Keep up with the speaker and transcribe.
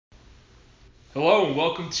Hello and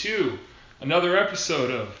welcome to another episode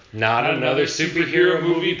of Not Another Superhero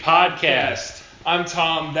Movie Podcast. I'm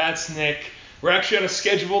Tom, that's Nick. We're actually on a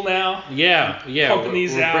schedule now. Yeah, Pumping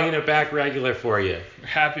these we're out. bringing it back regular for you. We're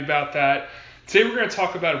happy about that. Today we're going to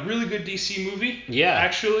talk about a really good DC movie. Yeah.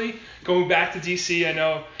 Actually, going back to DC, I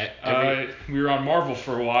know we were on Marvel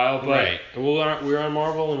for a while, but Right. We're on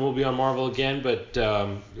Marvel and we'll be on Marvel again, but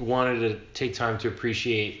wanted to take time to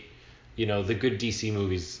appreciate, the good DC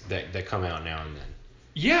movies that come out now and then.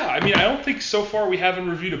 yeah, I mean, I don't think so far we haven't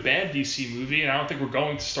reviewed a bad DC movie, and I don't think we're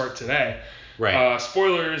going to start today. Right.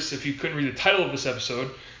 Spoilers, if you couldn't read the title of this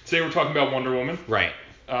episode, today we're talking about Wonder Woman. Right.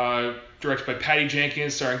 Directed by Patty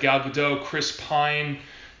Jenkins, starring Gal Gadot, Chris Pine,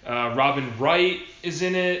 Robin Wright is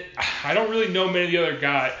in it. I don't really know many of the other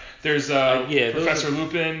guys. There's Professor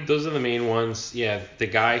Lupin. Those are the main ones. Yeah, the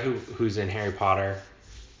guy who's in Harry Potter,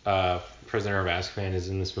 Prisoner of Azkaban, is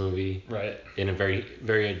in this movie. Right. In a very,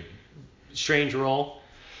 very strange role,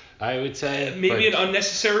 I would say. Maybe an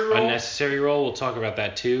unnecessary role. Unnecessary role. We'll talk about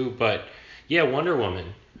that too. But yeah, Wonder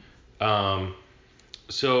Woman.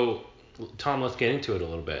 So Tom, let's get into it a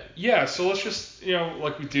little bit. Yeah. So let's just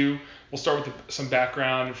like we do. We'll start with some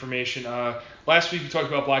background information. Last week we talked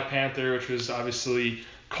about Black Panther, which was obviously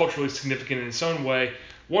culturally significant in its own way.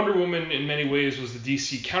 Wonder Woman, in many ways, was the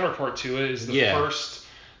DC counterpart to it. Is the first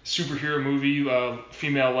superhero movie,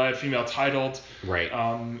 female-led, female-titled, right,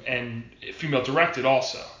 and female-directed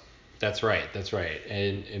also. That's right,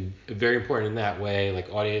 and very important in that way.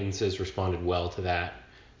 Like, audiences responded well to that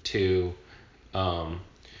too.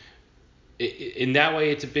 In that way,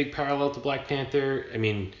 it's a big parallel to Black Panther. I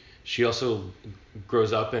mean, she also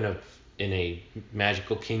grows up in a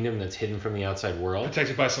magical kingdom that's hidden from the outside world.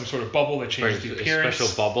 Protected by some sort of bubble that changes the appearance. A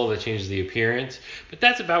special bubble that changes the appearance. But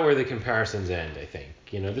that's about where the comparisons end, I think.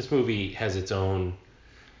 This movie has its own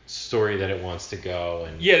story that it wants to go.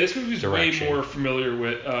 And this movie's way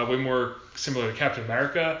more similar to Captain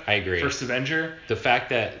America. I agree. First Avenger. The fact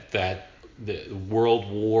that the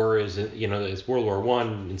World War is, it's World War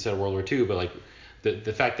One instead of World War Two, but like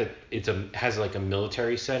the fact that has like a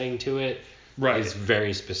military setting to it. Right. Is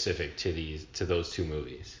very specific to those two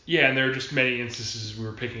movies. Yeah, and there are just many instances we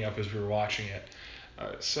were picking up as we were watching it.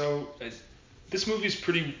 This movie is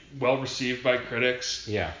pretty well received by critics.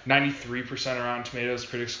 Yeah. 93% on Rotten Tomatoes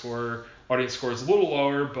critic score. Audience score is a little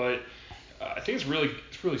lower, but I think it's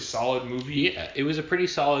really solid movie. Yeah, it was a pretty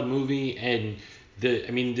solid movie, and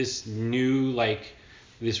this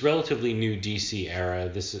relatively new DC era,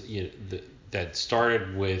 that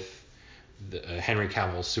started with Henry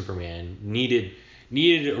Cavill's Superman needed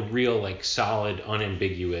a real solid,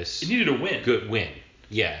 unambiguous. It needed a win. Good win.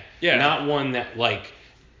 Yeah. Yeah. Not one that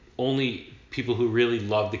only people who really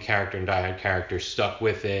loved the character and diehard character stuck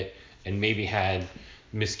with it and maybe had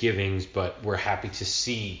misgivings, but were happy to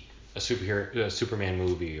see a Superman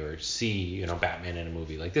movie or see Batman in a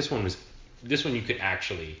movie. Like this one you could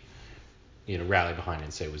actually rally behind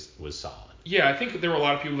and say was solid. Yeah, I think there were a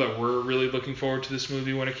lot of people that were really looking forward to this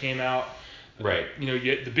movie when it came out. Right. You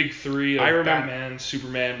get the big three of Batman,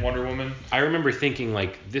 Superman, Wonder Woman. I remember thinking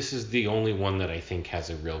this is the only one that I think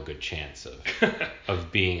has a real good chance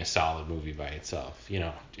of being a solid movie by itself.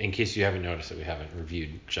 In case you haven't noticed that we haven't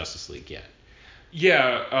reviewed Justice League yet.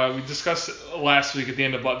 Yeah, we discussed last week at the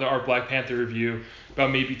end of our Black Panther review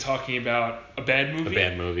about maybe talking about a bad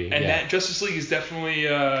movie. And that Justice League is definitely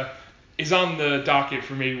is on the docket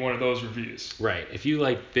for maybe one of those reviews. Right. If you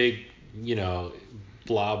like big,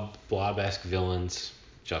 blob-esque villains,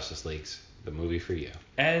 Justice League's the movie for you.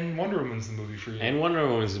 And Wonder Woman's the movie for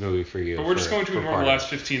you. But we're just going to ignore the last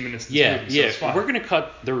 15 minutes of this movie, so it's fine. We're going to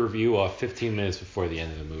cut the review off 15 minutes before the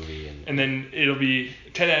end of the movie. And then it'll be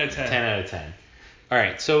 10 out of 10. 10 out of 10. All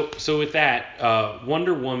right, so with that,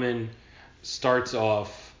 Wonder Woman starts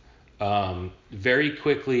off very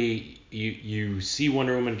quickly. You see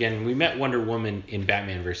Wonder Woman again. We met Wonder Woman in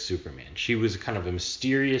Batman vs. Superman. She was kind of a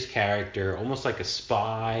mysterious character, almost like a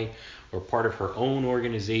spy or part of her own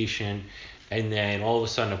organization. And then all of a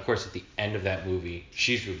sudden, of course, at the end of that movie,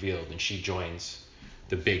 she's revealed and she joins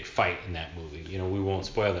the big fight in that movie. We won't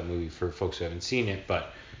spoil that movie for folks who haven't seen it,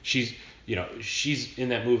 but she's in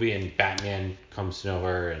that movie and Batman comes to know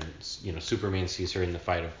her and Superman sees her in the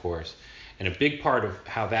fight, of course. And a big part of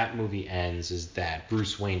how that movie ends is that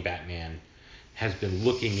Bruce Wayne Batman has been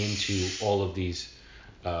looking into all of these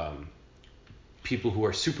people who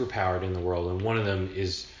are superpowered in the world, and one of them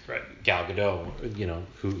is Gal Gadot,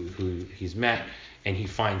 who he's met, and he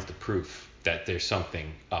finds the proof that there's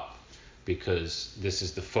something up, because this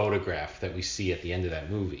is the photograph that we see at the end of that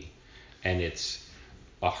movie, and it's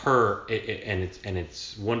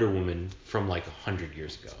it's Wonder Woman from 100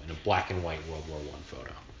 years ago in a black and white World War I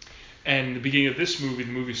photo. And the beginning of this movie,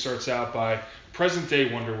 the movie starts out by present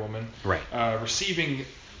day Wonder Woman Right. Receiving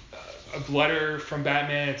a letter from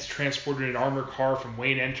Batman. It's transported in an armored car from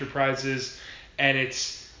Wayne Enterprises, and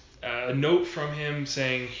it's a note from him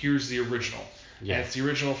saying, "Here's the original." Yeah. And it's the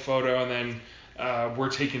original photo, and then we're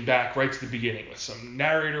taken back right to the beginning with some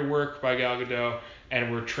narrator work by Gal Gadot,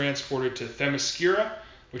 and we're transported to Themyscira,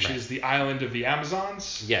 which Right. is the island of the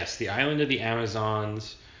Amazons. Yes, the island of the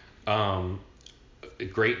Amazons. A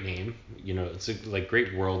great name. It's like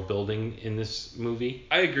great world building in this movie.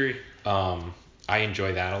 I agree. I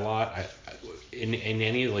enjoy that a lot. In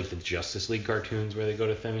any of like the Justice League cartoons where they go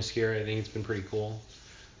to Themyscira, I think it's been pretty cool.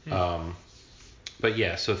 But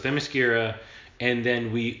yeah, so Themyscira, and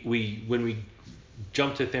then we when we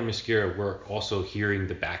jump to Themyscira, we're also hearing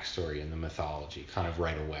the backstory and the mythology kind of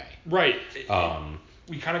right away. Right.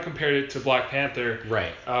 We kind of compared it to Black Panther.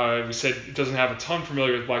 Right. We said it doesn't have a ton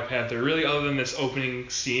familiar with Black Panther. Really, other than this opening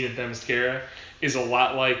scene at Themyscira, is a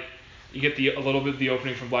lot like you get a little bit of the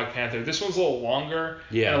opening from Black Panther. This one's a little longer.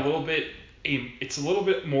 Yeah. And it's a little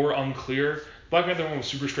bit more unclear. Black Panther one was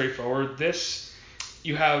super straightforward. This,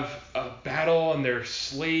 you have a battle and they're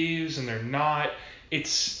slaves and they're not.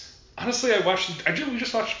 It's honestly, we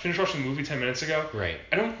just finished watching the movie 10 minutes ago. Right.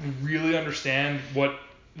 I don't really understand what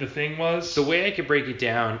the thing was. The way I could break it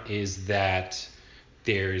down is that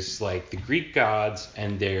there's like the Greek gods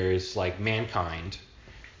and there's like mankind,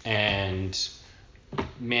 and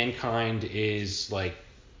mankind is like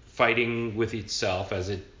fighting with itself as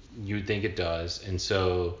you would think it does, and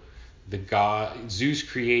so the god Zeus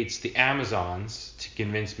creates the Amazons to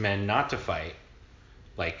convince men not to fight,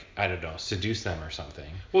 like, I don't know, seduce them or something.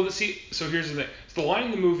 Well, so here's the thing. So the line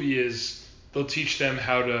in the movie is they'll teach them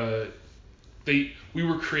how to. We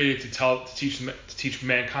were created to teach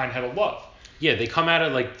mankind how to love. Yeah, they come out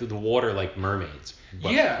of like the water like mermaids,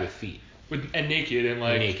 but with feet. And naked and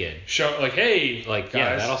like naked. Show like, hey, like, guys.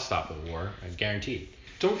 Yeah, that'll stop a war, guaranteed.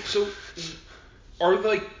 Were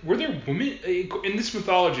there women in this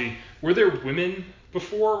mythology? Were there women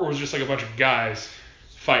before, or was it just like a bunch of guys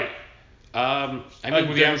fight? I mean,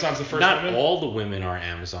 were the Amazons the first not women? all the women are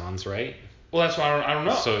Amazons, right? Well, that's why I don't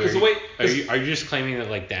know. So are you just claiming that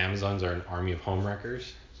like the Amazons are an army of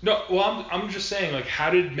homewreckers? No, well, I'm just saying, like, how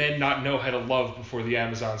did men not know how to love before the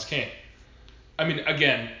Amazons came? I mean,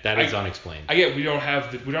 again, that is unexplained. I get we don't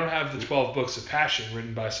have the 12 books of passion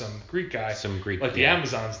written by some Greek guy, like the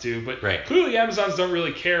Amazons do, but clearly Amazons don't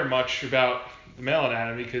really care much about the male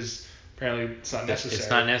anatomy because apparently it's not necessary. It's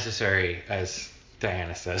not necessary, as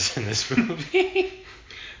Diana says in this movie.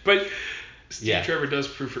 But Steve Trevor does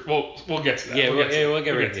proof. Well, we'll get to that. Yeah, we'll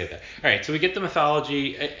get right to that. All right, so we get the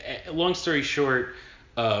mythology. Long story short,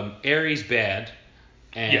 Ares bad,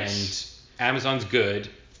 and Amazon's good.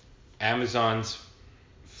 Amazons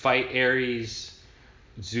fight Ares.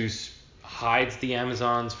 Zeus hides the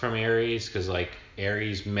Amazons from Ares because like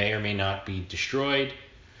Ares may or may not be destroyed,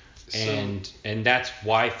 and that's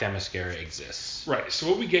why Themyscira exists. Right. So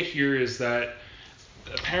what we get here is that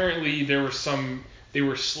apparently they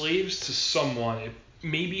were slaves to someone.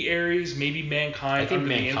 Maybe Ares, maybe mankind under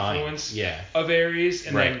the influence of Ares,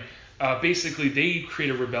 and then basically they create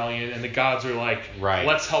a rebellion, and the gods are like,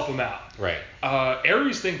 let's help them out. Right.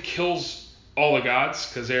 Ares then kills all the gods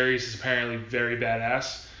because Ares is apparently very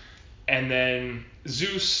badass, and then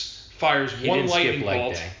Zeus fires one lightning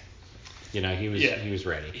bolt. Day. He was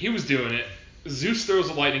ready. He was doing it. Zeus throws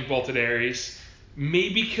a lightning bolt at Ares,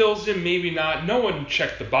 maybe kills him, maybe not. No one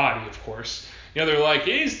checked the body, of course. They're like,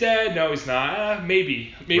 he's dead. No, he's not.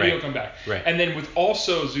 Maybe he'll come back. Right. And then with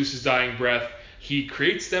also Zeus's dying breath, he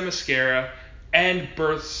creates Themyscira and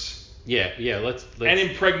births. Let's and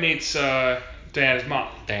impregnates Diana's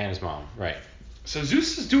mom. Right. So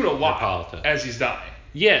Zeus is doing a lot as he's dying.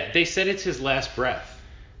 Yeah, they said it's his last breath.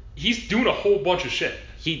 He's doing a whole bunch of shit.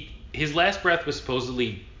 His last breath was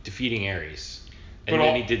supposedly defeating Ares. And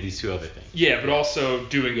then he did these two other things. Yeah, but also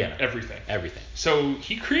doing everything. Everything. So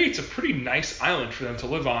he creates a pretty nice island for them to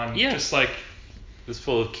live on. Yeah. Just like... It's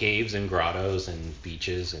full of caves and grottos and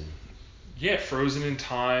beaches and... Yeah, frozen in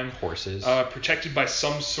time. Horses. Protected by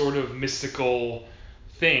some sort of mystical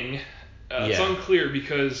thing. It's unclear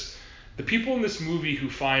because the people in this movie who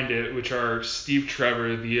find it, which are Steve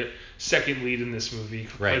Trevor, the second lead in this movie,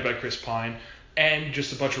 played by Chris Pine, and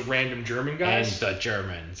just a bunch of random German guys. And the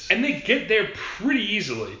Germans. And they get there pretty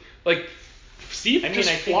easily. Like, Steve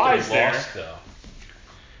flies there. Lost, though.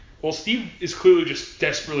 Well, Steve is clearly just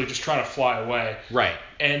desperately just trying to fly away. Right.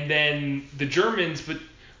 And then the Germans, but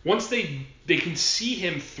once they can see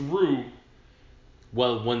him through.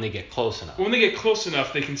 Well, when they get close enough. When they get close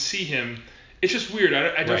enough, they can see him. It's just weird.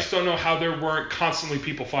 I just don't know how there weren't constantly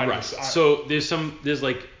people fighting this island. So there's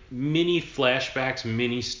like mini flashbacks,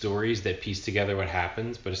 mini stories that piece together what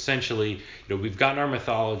happens. But essentially, we've gotten our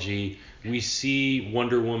mythology. We see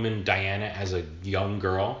Wonder Woman Diana as a young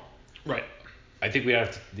girl. Right. I think we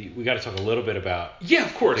got to talk a little bit about. Yeah,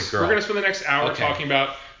 of course. The girl. We're gonna spend the next hour talking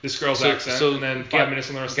about this girl's accent, and then 5 minutes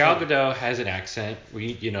on the rest. Gal Gadot has an accent.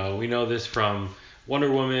 We know this from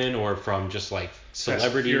Wonder Woman or from just like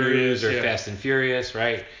celebrity news or Fast and Furious,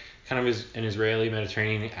 right? Kind of an Israeli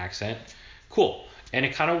Mediterranean accent. Cool. And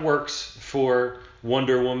it kind of works for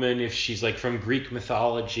Wonder Woman if she's like from Greek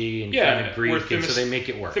mythology and kind of Greek, and so they make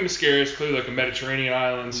it work. Themyscira is clearly like a Mediterranean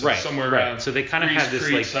island, so somewhere around. So they kind of have this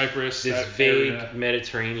Crete, like Cyprus, this vague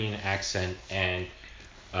Mediterranean accent, and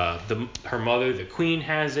her mother, the Queen,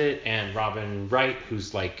 has it, and Robin Wright,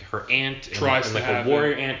 who's like her aunt, and like a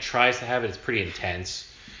warrior aunt, tries to have it. It's pretty intense.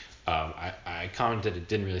 I commented it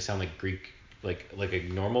didn't really sound like Greek. Like a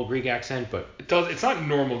normal Greek accent, but it does. It's not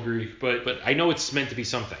normal Greek, but I know it's meant to be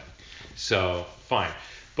something. So fine,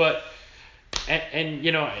 but and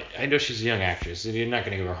I know she's a young actress, and you're not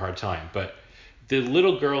going to give her a hard time. But the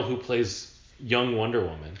little girl who plays young Wonder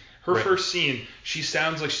Woman, her first scene, she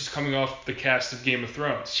sounds like she's coming off the cast of Game of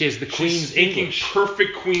Thrones. She has the Queen's English,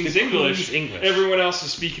 perfect Queen's English. Queen's English. Everyone else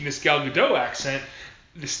is speaking this Gal Gadot accent,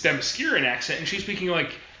 this Themysciran accent, and she's speaking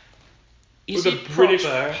like. With a British,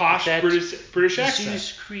 posh British accent.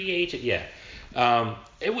 She's created,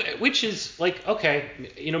 which is like, okay,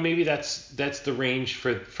 maybe that's the range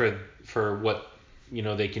for what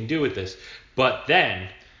they can do with this, but then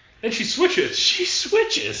she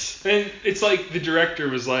switches, and it's like the director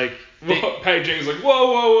was like, Patty Jenkins was like,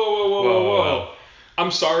 whoa,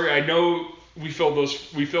 I'm sorry, I know we filmed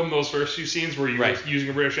those first few scenes where you were using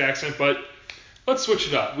a British accent, but let's switch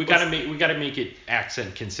it up. We gotta make it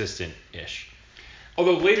accent consistent-ish.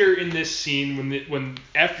 Although later in this scene, when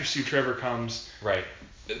after Sue Trevor comes, right,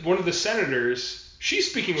 one of the senators, she's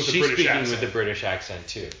speaking with a British accent. She's speaking with a British accent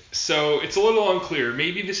too. So it's a little unclear.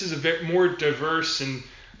 Maybe this is a bit more diverse and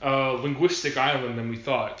linguistic island than we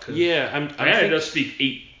thought. Diana does speak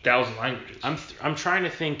 8,000 languages. I'm trying to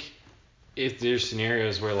think if there's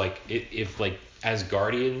scenarios where like if like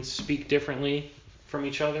Asgardians speak differently from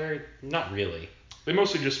each other. Not really. They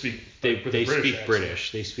mostly just speak. They speak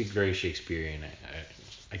British. They speak very Shakespearean.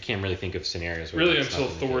 I can't really think of scenarios where. Really, until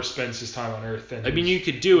Thor spends his time on Earth. I mean, you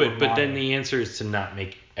could do it, but then the answer is to not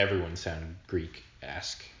make everyone sound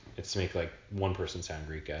Greek-esque. It's to make like one person sound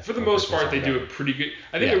Greek-esque. For the most part, they do a pretty good.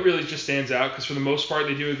 I think it really just stands out because for the most part,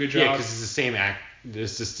 they do a good job. Yeah, because it's the same act.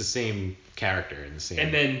 It's just the same character in the same.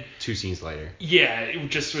 And then 2 scenes later. Yeah,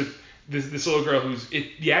 just with. This little girl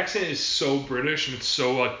the accent is so British and it's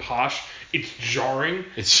so like posh, it's jarring.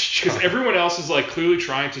 Because everyone else is like clearly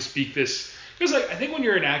trying to speak this. Because like I think when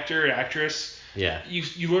you're an actor or actress,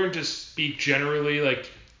 you learn to speak generally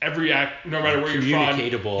like no matter where you're from,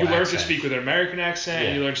 you learn to speak with an American accent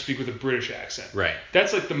and you learn to speak with a British accent. Right.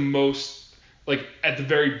 That's like the most like at the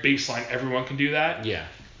very baseline, everyone can do that. Yeah.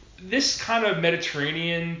 This kind of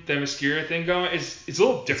Mediterranean Themyscira thing going is a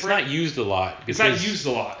little different. It's not used a lot. It's not used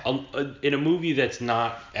a lot. In a movie that's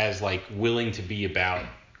not as like willing to be about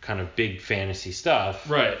kind of big fantasy stuff.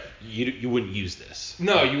 Right. You wouldn't use this.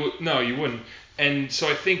 No, you wouldn't. And so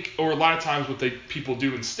I think, or a lot of times, what people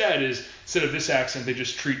do instead is instead of this accent, they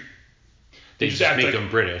just treat. They just make them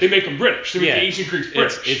British. They make them British. They make the ancient Greeks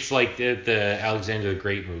British. It's like the Alexander the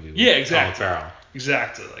Great movie. Yeah, exactly. Colin Farrell.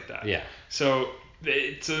 Exactly like that. Yeah. So.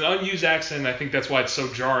 It's an unused accent, and I think that's why it's so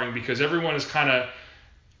jarring, because everyone is kind of,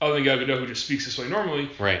 other than Gal Gadot, who just speaks this way normally,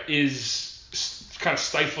 is kind of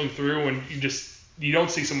stifling through, and you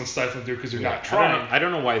don't see someone stifling through because they're not trying. I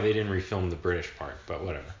don't know why they didn't refilm the British part, but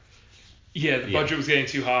whatever. Yeah, the budget was getting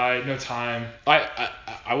too high, no time.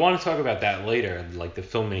 I want to talk about that later, like the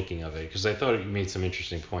filmmaking of it, because I thought you made some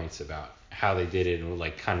interesting points about how they did it and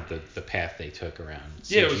like kind of the path they took around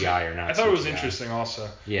CGI or not. I thought CGI. It was interesting also.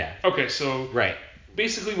 Yeah. Okay, so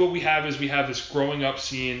basically what we have is this growing up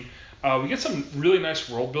scene. We get some really nice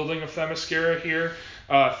world building of Themyscira here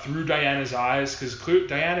through Diana's eyes, because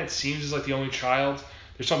Diana, it seems, is like the only child.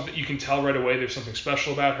 There's something you can tell right away. There's something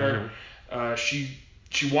special about her. Mm-hmm.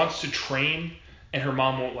 She wants to train, and her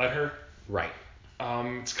mom won't let her. Right.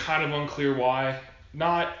 It's kind of unclear why.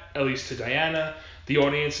 Not at least to Diana. The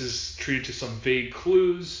audience is treated to some vague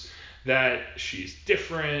clues that she's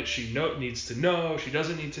different, she needs to know, she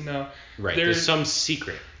doesn't need to know. Right. There's some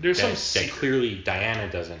secret. That clearly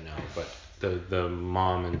Diana doesn't know, but the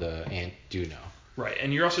mom and the aunt do know. Right.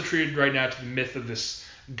 And you're also treated right now to the myth of this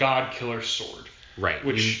god killer sword. Right.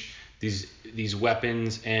 Which these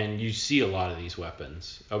weapons, and you see a lot of these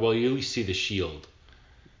weapons. Well, you at least see the shield.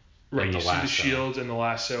 Right, and the you see lasso. the shield and the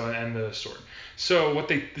lasso and the sword. So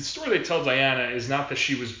the story they tell Diana is not that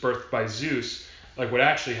she was birthed by Zeus, like what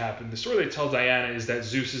actually happened. The story they tell Diana is that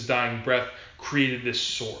Zeus's dying breath created this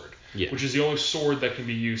sword, which is the only sword that can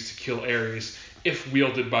be used to kill Ares if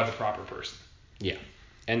wielded by the proper person. Yeah.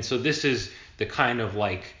 And so this is the kind of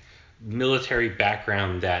like military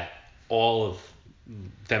background that all of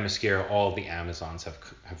Themyscira, all of the Amazons have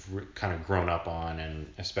kind of grown up on,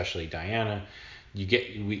 and especially Diana.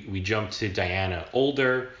 We jump to Diana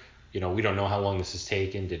older. We don't know how long this has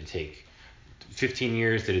taken. Did it take 15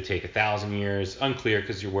 years? Did it take 1,000 years? Unclear,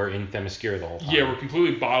 because we're in Themyscira the whole time. Yeah, we're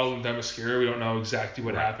completely bottled in Themyscira. We don't know exactly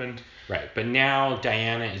what happened. Right, but now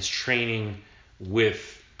Diana is training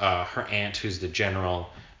with her aunt, who's the general,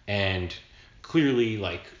 and clearly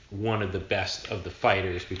like one of the best of the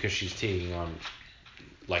fighters, because she's taking on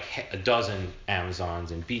like a dozen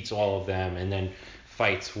Amazons and beats all of them, and then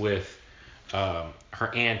fights with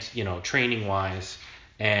her aunt, training wise,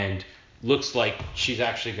 and looks like she's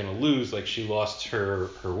actually going to lose. Like she lost her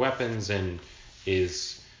weapons and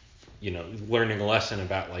is, learning a lesson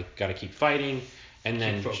about like got to keep fighting. And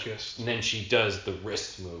then focused. And then she does the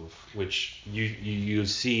wrist move, which you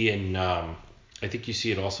see in I think you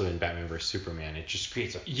see it also in Batman vs Superman. It just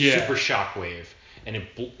creates a super shockwave, and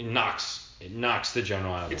it knocks the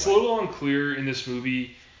general out of the way. It's a little unclear in this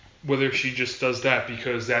movie whether she just does that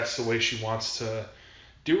because that's the way she wants to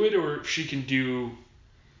do it, or if she can do,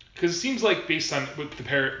 because it seems like based on what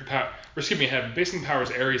based on the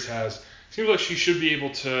powers Ares has, it seems like she should be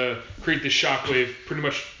able to create this shockwave pretty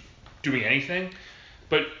much doing anything.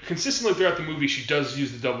 But consistently throughout the movie, she does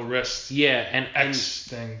use the double wrist. Yeah, and X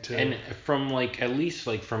thing too. And from like at least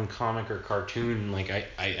like from comic or cartoon, like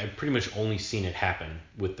I pretty much only seen it happen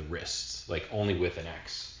with the wrists, like only with an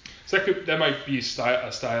X. So that might be a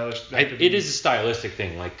stylish. It is a stylistic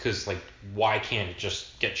thing, like because like why can't it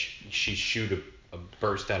just she shoot a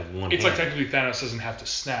burst out of one? It's hand? like technically Thanos doesn't have to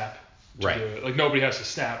snap. Right. Do it. Like nobody has to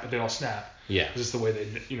snap, but they all snap. Yeah. It's just the way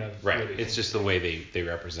they Right. It's just the way they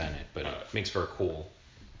represent it, but it makes for a cool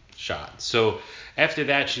shot. So after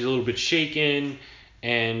that, she's a little bit shaken,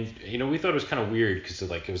 and we thought it was kind of weird because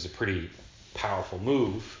it was a pretty powerful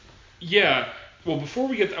move. Yeah. Well, before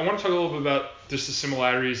we get, I want to talk a little bit about just the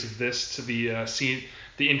similarities of this to the scene,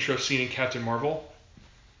 the intro scene in Captain Marvel.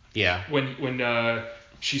 Yeah. When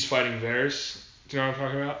she's fighting Varys. Do you know what I'm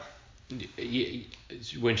talking about?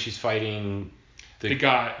 When she's fighting the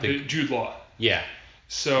guy, Jude Law. Yeah.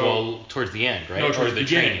 So. Well, towards the end, right? No, towards the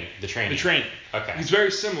training. The training. Okay. It's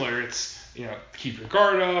very similar. It's keep your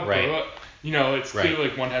guard up. Right. Blah, blah. It's clearly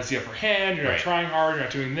like one has the upper hand. You're not trying hard. You're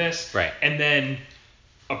not doing this. Right. And then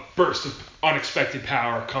a burst of unexpected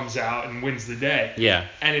power comes out and wins the day. Yeah.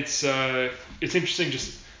 And it's interesting.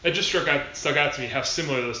 That just stuck out to me how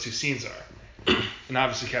similar those two scenes are. And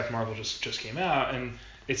obviously Captain Marvel just came out, and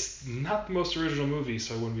it's not the most original movie,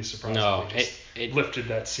 so I wouldn't be surprised if they just lifted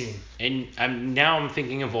that scene. And I'm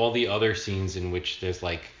thinking of all the other scenes in which there's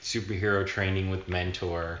like superhero training with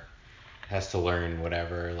mentor, has to learn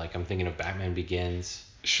whatever. Like I'm thinking of Batman Begins.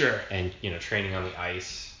 Sure. And training on the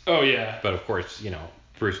ice. Oh yeah. But of course,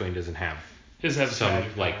 Bruce Wayne doesn't have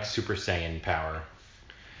some like power. Super Saiyan power.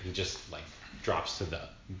 He just like drops to the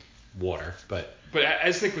water. But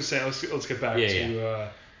as Nick was saying, let's get back to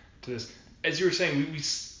this. As you were saying, we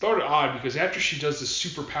thought it odd because after she does this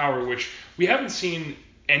superpower, which we haven't seen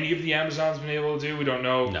any of the Amazons been able to do, we don't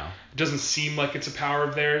know. No. It doesn't seem like it's a power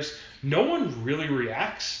of theirs. No one really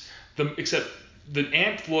reacts. Except the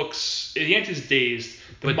aunt is dazed.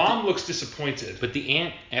 The mom looks disappointed. But the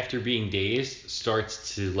aunt, after being dazed,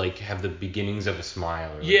 starts to like have the beginnings of a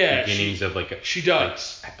smile, or beginnings of like she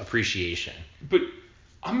does appreciation. But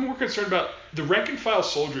I'm more concerned about the rank and file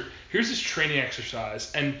soldier. Here's this training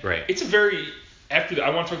exercise, and it's a very I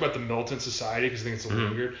want to talk about the militant society because I think it's a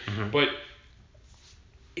little weird, but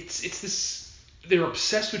it's this. They're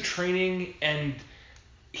obsessed with training, and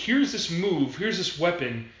here's this move, here's this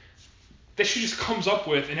weapon that she just comes up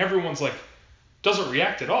with, and everyone's like doesn't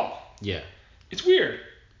react at all. Yeah, it's weird.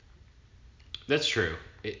 That's true.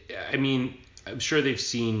 I mean, I'm sure they've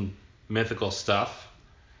seen mythical stuff.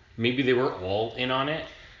 Maybe they were all in on it.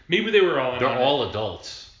 They're all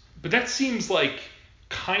adults. But that seems like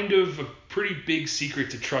kind of a pretty big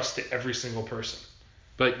secret to trust to every single person.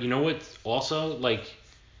 But you know what? Also, like,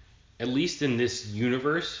 at least in this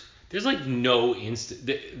universe, there's like no instant.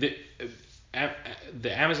 The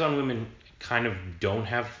Amazon women kind of don't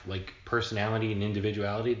have like personality and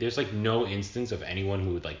individuality. There's like no instance of anyone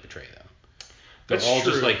who would like betray them. They're all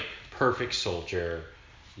just like perfect soldier.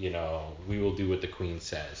 We will do what the queen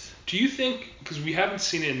says. Do you think, because we haven't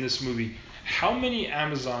seen it in this movie, how many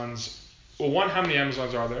Amazons one, how many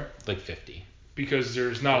Amazons are there? Like 50. Because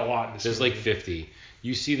there's not a lot in this There's movie. like 50.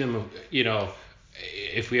 You see them,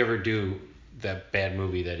 if we ever do that bad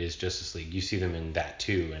movie that is Justice League, you see them in that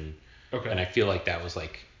too, and Okay. and I feel like that was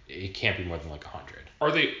like, it can't be more than like 100.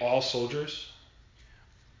 Are they all soldiers?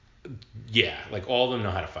 Yeah, like all of them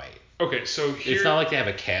know how to fight. Okay, so here. It's not like they have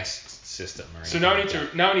a caste system or anything. So now I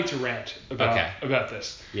like need to rant about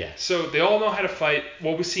this. Yeah. So they all know how to fight.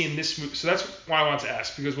 What we see in this movie. So that's why I want to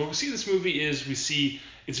ask, because what we see in this movie is we see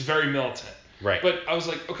it's very militant. Right. But I was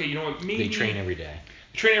like, okay, you know what? Maybe They train every day.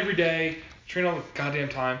 Train all the goddamn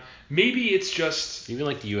time. Maybe it's just Even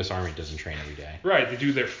like the U.S. Army doesn't train every day. right. They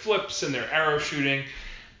do their flips and their arrow shooting,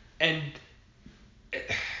 and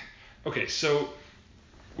okay, so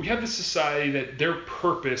we have this society that their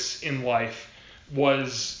purpose in life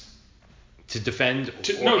was To defend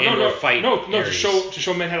or fight. to Ares.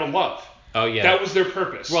 show men how to love. Oh yeah. That was their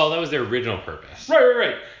purpose. Well, that was their original purpose.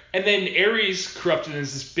 Right. And then Ares corrupted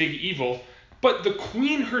as this big evil, but the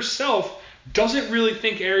queen herself doesn't really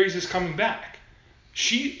think Ares is coming back.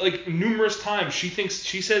 She, like, numerous times, she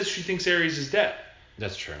says she thinks Ares is dead.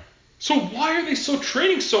 That's true. So why are they so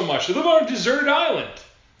training so much? They live on a deserted island.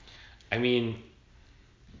 I mean,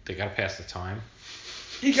 they gotta pass the time.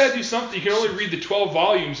 You gotta do something. You can only read the 12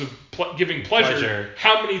 volumes of giving pleasure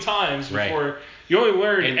how many times before you only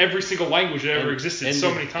learn every single language that ever existed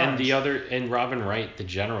so many times. And Robin Wright, the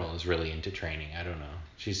general, is really into training. I don't know.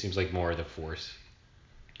 She seems like more of the Force.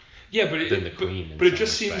 Yeah, than the Queen. But it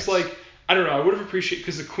just seems like, I don't know. I would have appreciated,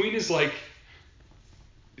 because the Queen is like,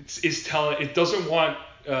 it doesn't want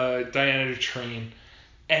Diana to train,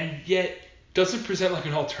 and yet doesn't present like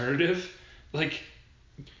an alternative, like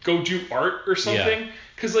go do art or something.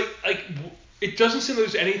 Because like it doesn't seem like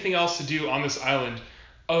there's anything else to do on this island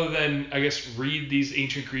other than, I guess, read these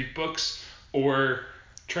ancient Greek books or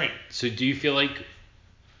train. So do you feel like,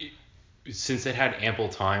 since it had ample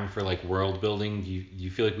time for like world building, do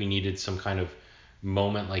you feel like we needed some kind of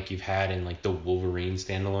moment like you've had in like the Wolverine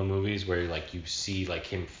standalone movies, where like you see like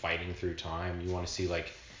him fighting through time? You want to see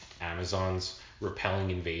like Amazons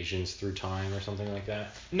repelling invasions through time or something like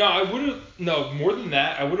that? No, more than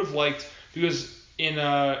that. I would have liked, because in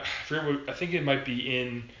I think it might be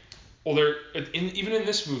in, well, even in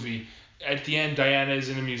this movie, at the end, Diana is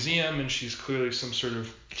in a museum and she's clearly some sort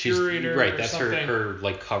of curator. Right, or that's something. her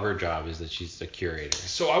like cover job, is that she's a curator.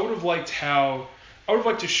 So I would have liked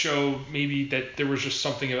to show maybe that there was just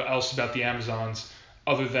something else about the Amazons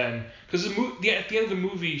other than, because at the end of the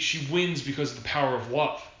movie she wins because of the power of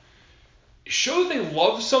love. Show that they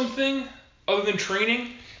love something other than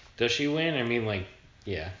training. Does she win? I mean, like,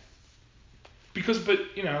 yeah. But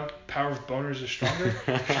power of boners is stronger.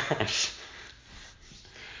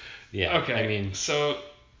 Yeah. Okay. I mean, so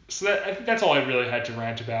that, I think that's all I really had to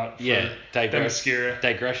rant about. For Themyscira.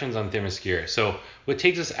 Digressions on Themyscira. So what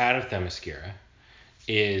takes us out of Themyscira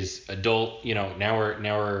is adult. Now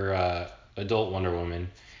we're adult Wonder Woman,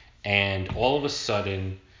 and all of a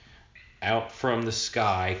sudden, out from the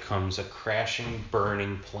sky comes a crashing,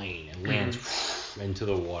 burning plane and lands into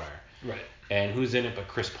the water. Right. And who's in it but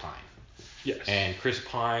Chris Pine? Yes. And Chris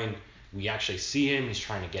Pine, we actually see him. He's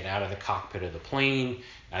trying to get out of the cockpit of the plane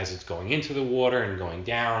as it's going into the water and going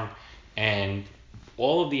down. And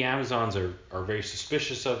all of the Amazons are very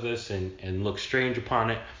suspicious of this and look strange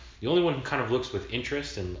upon it. The only one who kind of looks with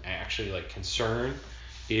interest and actually like concern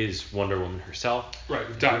is Wonder Woman herself. Right,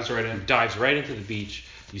 who dives right in. Who dives right into the beach.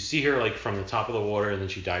 You see her like from the top of the water, and then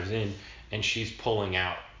she dives in, and she's pulling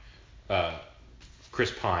out Chris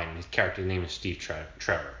Pine. His character's name is Steve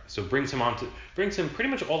Trevor. So brings him pretty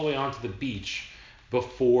much all the way onto the beach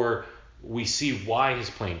before we see why his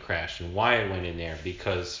plane crashed and why it went in there,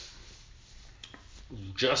 because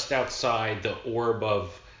just outside the orb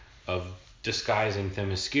of disguising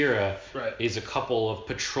Themyscira is a couple of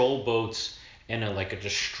patrol boats and a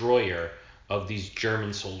destroyer of these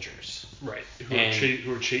German soldiers. Right. Who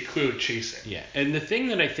are clearly chasing. Yeah. And the thing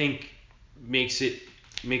that I think makes it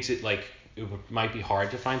like it might be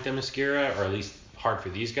hard to find Themyscira, or at least hard for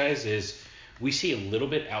these guys, is we see a little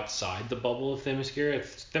bit outside the bubble of Themyscira.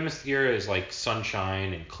 Themyscira is like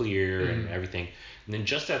sunshine and clear and everything. And then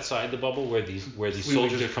just outside the bubble where these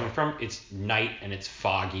soldiers are coming from, it's night and it's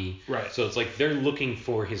foggy. Right. So it's like they're looking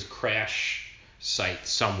for his crash site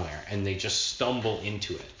somewhere, and they just stumble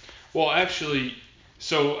into it. Well, actually,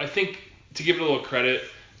 so I think to give it a little credit,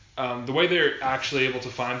 the way they're actually able to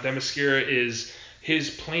find Themyscira is his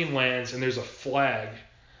plane lands and there's a flag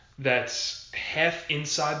that's half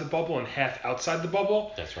inside the bubble and half outside the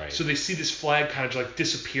bubble. That's right. So they see this flag kind of like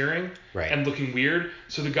disappearing and looking weird.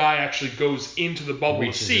 So the guy actually goes into the bubble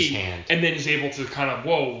to see, his hand, and then he's able to kind of,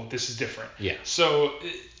 whoa, this is different. Yeah. So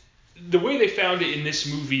the way they found it in this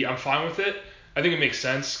movie, I'm fine with it. I think it makes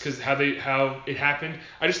sense because how it happened.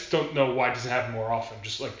 I just don't know why it doesn't happen more often.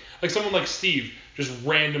 Just like someone like Steve just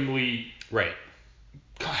randomly Right.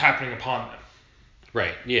 happening upon them.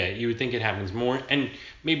 Right. Yeah, you would think it happens more, and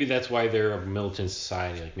maybe that's why they're a militant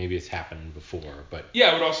society. Like maybe it's happened before, but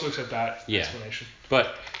yeah, I would also accept that explanation.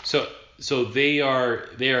 But so they are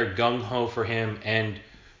gung ho for him, and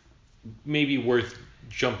maybe worth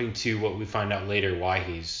jumping to what we find out later why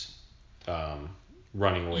he's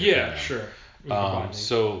running away. Yeah, from sure. them.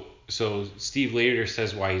 So Steve later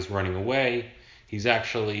says why he's running away. He's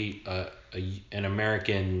actually an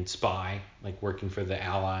American spy, like working for the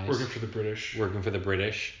Allies. Working for the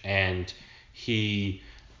British. And he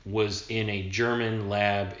was in a German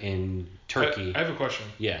lab in Turkey. I have a question.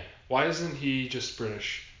 Yeah. Why isn't he just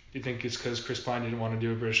British? Do you think it's because Chris Pine didn't want to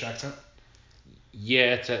do a British accent?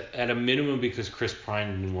 Yeah, it's at a minimum because Chris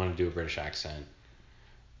Pine didn't want to do a British accent.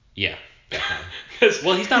 Yeah, definitely.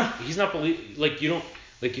 Well, he's not like you don't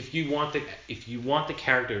like if you want the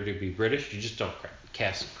character to be British, you just don't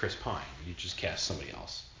cast Chris Pine. You just cast somebody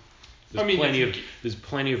else. There's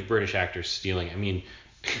plenty of British actors stealing. I mean,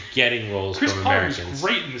 getting roles Chris from Pine Americans. was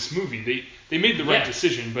great in this movie. They made the right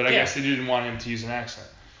decision, but I guess they didn't want him to use an accent.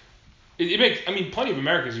 It makes plenty of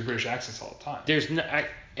Americans do British accents all the time.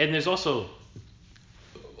 There's also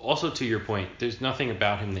to your point, there's nothing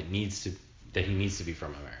about him that he needs to be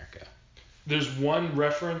from America. There's one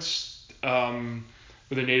reference where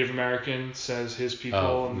the Native American says his people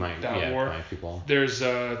war. My people. There is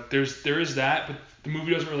that, but the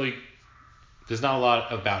movie doesn't really. There's not a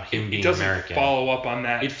lot about him being American. It doesn't follow up on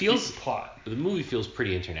that. It feels plot. The movie feels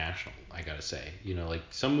pretty international. I gotta say, like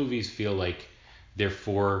some movies feel like they're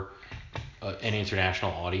for an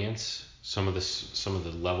international audience. Some of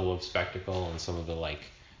the level of spectacle and some of the like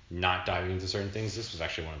not diving into certain things. This was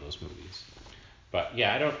actually one of those movies. But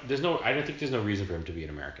yeah, I don't think there's no reason for him to be an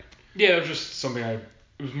American. Yeah, it was just something it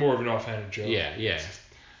was more of an offhanded joke. Yeah.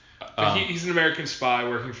 But he's an American spy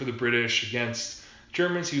working for the British against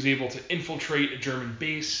Germans. He was able to infiltrate a German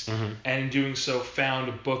base, and in doing so found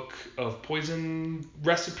a book of poison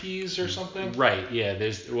recipes or something. Right, yeah.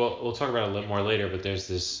 We'll talk about it a little more later, but there's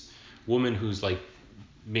this woman who's like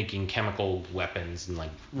making chemical weapons and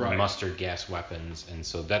like mustard gas weapons, and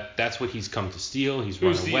so that's what he's come to steal. He's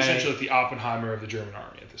run away. Essentially like the Oppenheimer of the German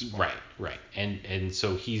army at this point. Right. And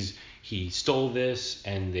so he stole this,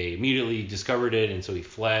 and they immediately discovered it, and so he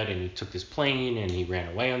fled, and he took this plane, and he ran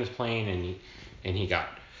away on this plane, and he got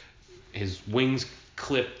his wings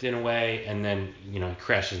clipped in a way, and then he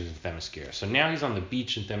crashes into Themyscira. So now he's on the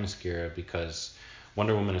beach in Themyscira because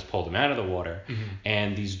Wonder Woman has pulled him out of the water,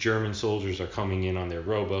 and these German soldiers are coming in on their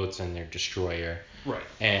rowboats and their destroyer. Right.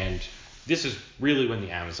 And this is really when the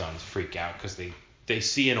Amazons freak out because they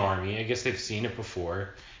see an army. I guess they've seen it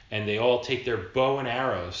before, and they all take their bow and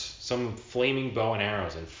arrows, some flaming bow and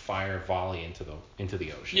arrows, and fire a volley into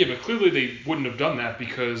the ocean. Yeah, but clearly they wouldn't have done that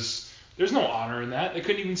because there's no honor in that. They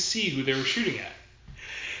couldn't even see who they were shooting at.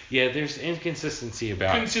 Yeah, there's inconsistency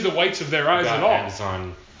about. Couldn't see the whites of their eyes at all.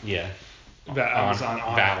 Amazon, yeah. Amazon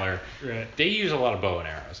valor. Right. They use a lot of bow and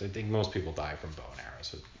arrows. I think most people die from bow and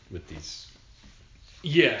arrows with these.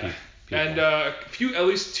 Yeah. People. And at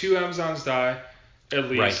least 2 Amazons die. At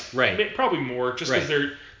least. Right. Probably more, just because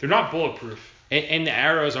they're not bulletproof. And the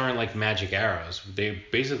arrows aren't like magic arrows. They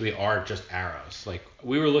basically are just arrows. Like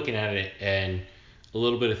we were looking at it and a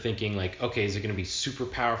little bit of thinking like, okay, is it going to be super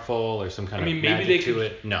powerful or some kind of magic to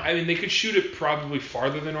it? No. I mean, they could shoot it probably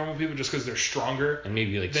farther than normal people just because they're stronger. And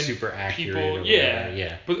maybe like super accurate. People,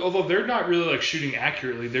 yeah. But although they're not really like shooting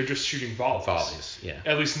accurately, they're just shooting volleys. Volleys, yeah.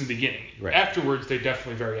 At least in the beginning. Right. Afterwards, they're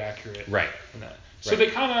definitely very accurate. Right. In that. So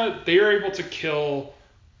they are able to kill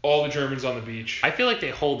all the Germans on the beach. I feel like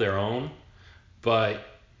they hold their own, but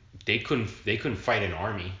they couldn't fight an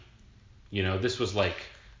army. This was like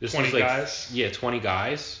 20 guys? Yeah, 20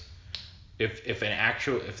 guys. If an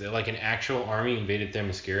actual army invaded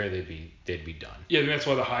Themyscira, they'd be done. Yeah, that's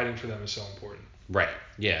why the hiding for them is so important. Right.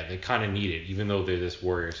 Yeah, they kind of need it, even though they're this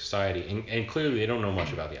warrior society, and clearly they don't know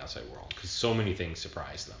much about the outside world because so many things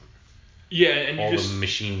surprise them. Yeah, and all the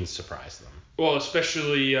machines surprise them. Well,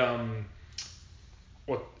 especially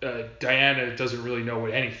Diana doesn't really know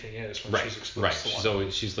what anything is when she's exposed to one. So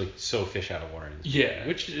she's like so fish out of water. Yeah,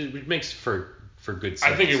 which makes for good sense.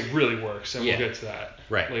 I think it really works, and we'll get to that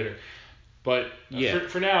later. But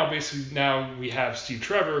for now, basically, now we have Steve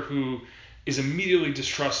Trevor, who is immediately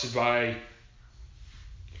distrusted by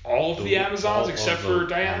all of the Amazons except for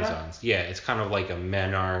Diana. Amazons. Yeah, it's kind of like a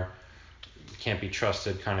men can't be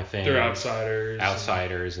trusted kind of thing. They're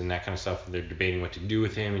outsiders and that kind of stuff. They're debating what to do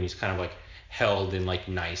with him, and he's kind of like held in like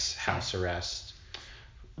nice house arrest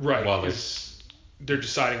Right. While They're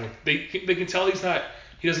deciding what they can tell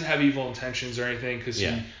he doesn't have evil intentions or anything because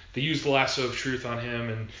they use the lasso of truth on him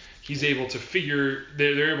and he's able to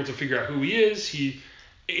they're able to figure out who he is.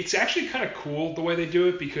 It's actually kind of cool the way they do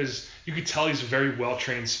it because you could tell he's a very well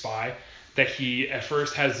trained spy. That he at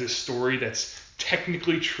first has this story that's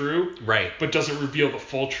technically true, right, but doesn't reveal the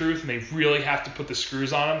full truth, and they really have to put the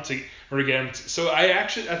screws on him to get him. So I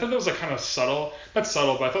thought that was like kind of subtle, not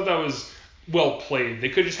subtle, but I thought that was well played. They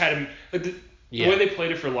could have just had him like the way they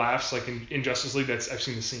played it for laughs, like in Justice League. I've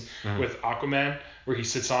seen the scene with Aquaman where he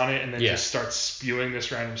sits on it and then just starts spewing this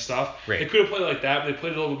random stuff. Right. They could have played it like that, but they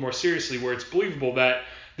played it a little bit more seriously, where it's believable that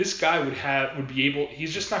this guy would be able.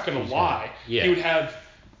 He's just not going to lie. Yeah. He would have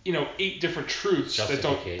 8 different truths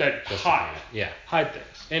that hide things.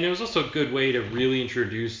 And it was also a good way to really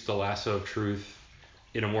introduce the lasso of truth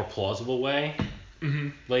in a more plausible way. Mm-hmm.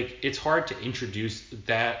 Like it's hard to introduce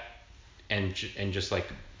that and just like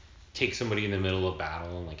take somebody in the middle of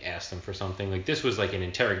battle and like ask them for something. Like this was like an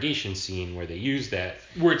interrogation scene where they used that.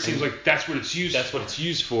 Where it seems like that's what it's used. That's what it's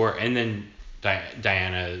used for, and then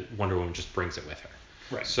Diana, Wonder Woman, just brings it with her.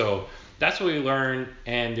 Right. So that's what we learn,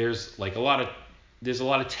 and there's like a lot of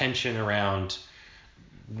tension around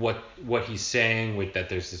what he's saying with that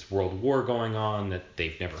there's this world war going on that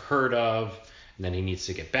they've never heard of, and then he needs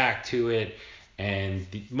to get back to it, and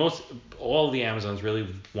all the Amazons really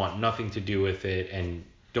want nothing to do with it and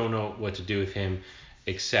don't know what to do with him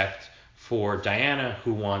except for Diana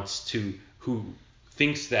who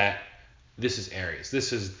thinks that this is Ares.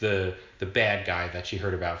 This is the bad guy that she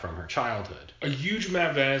heard about from her childhood. A huge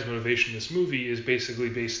amount of Diana's motivation in this movie is basically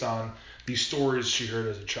based on these stories she heard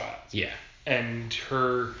as a child. Yeah. And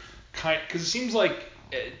her because it seems like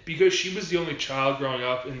because she was the only child growing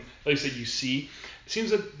up, and at least that you see, it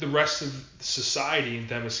seems that the rest of society in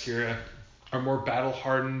Themyscira are more battle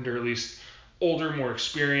hardened, or at least older, more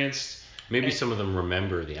experienced. Maybe some of them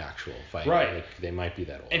remember the actual fight. Right. Like they might be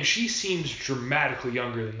that old. And she seems dramatically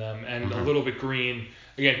younger than them and a little bit green.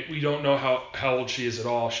 Again, we don't know how old she is at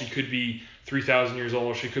all. She could be 3,000 years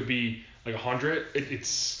old. She could be like 100.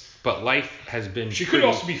 But life has been. She could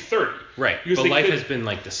also be 30. Right. But life has been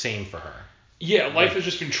like the same for her. Yeah, life has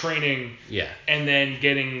just been training. Yeah. And then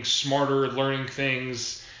getting smarter, learning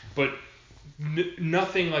things, but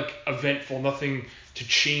nothing like eventful, nothing to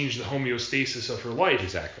change the homeostasis of her life.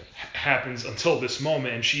 Exactly. Happens until this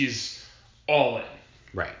moment, and she's all in.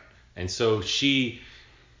 Right. And so she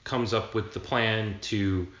comes up with the plan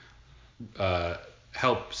to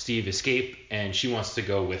help Steve escape, and she wants to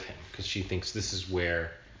go with him because she thinks this is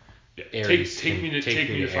where Ares take me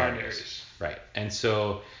to find Ares. Right. And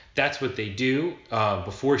so that's what they do.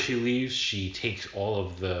 Before she leaves, she takes all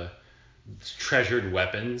of the treasured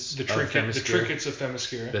weapons, the trinkets of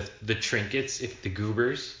Themyscira, the trinkets, the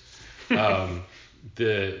goobers,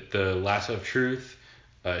 the lasso of truth,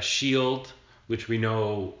 shield, which we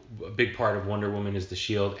know a big part of Wonder Woman is the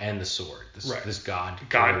shield, and the sword, this god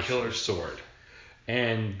killer sword.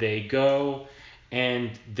 And they go,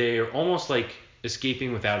 and they're almost like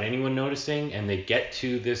escaping without anyone noticing, and they get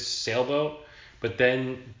to this sailboat, but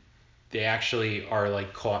then they actually are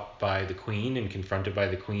like caught by the queen and confronted by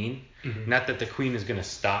the queen. Mm-hmm. Not that the queen is going to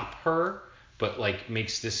stop her, but like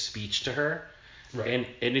makes this speech to her. Right.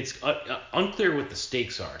 And it's unclear what the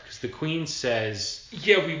stakes are because the queen says.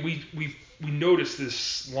 Yeah, we noticed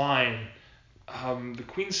this line. The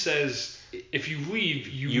queen says, "If you leave,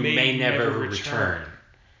 you may never return."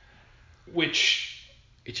 Which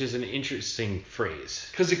is an interesting phrase.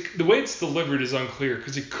 Because the way it's delivered is unclear.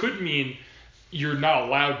 Because it could mean you're not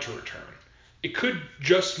allowed to return. It could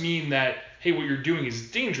just mean that, hey, what you're doing is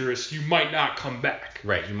dangerous. You might not come back.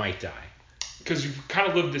 Right, you might die. Because you've kind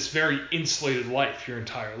of lived this very insulated life your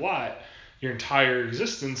entire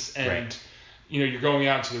existence, and you're going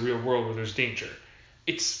out into the real world where there's danger.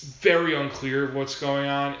 It's very unclear what's going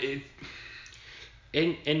on.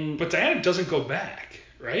 But Diana doesn't go back,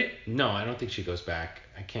 right? No, I don't think she goes back.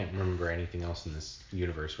 I can't remember anything else in this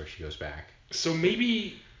universe where she goes back. So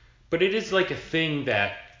maybe... But it is like a thing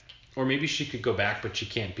that... Or maybe she could go back, but she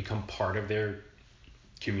can't become part of their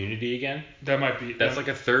community again. That might be... That's like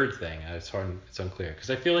a third thing. It's unclear. Because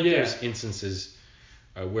I feel like there's instances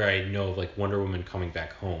where I know of like Wonder Woman coming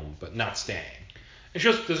back home, but not staying. And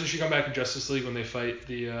doesn't she come back in Justice League when they fight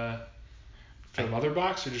the Mother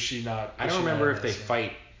Box, or does she not? I don't remember if they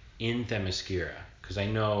fight in Themyscira, because I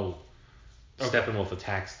know Steppenwolf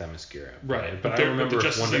attacks Themyscira. Right, but I don't remember if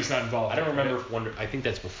Justice League's not involved. I don't remember if Wonder. I think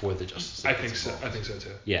that's before the Justice League. I think so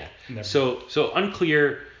too. Yeah. So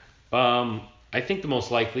unclear. I think the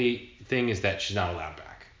most likely thing is that she's not allowed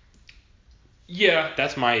back. Yeah.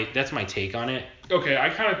 That's my take on it. Okay, I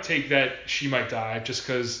kind of take that she might die just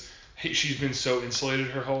because she's been so insulated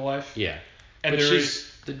her whole life. Yeah. And but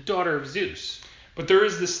she's the daughter of Zeus. But there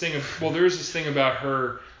is this thing about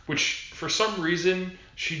her, which for some reason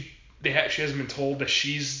she hasn't been told that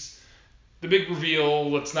she's the big reveal.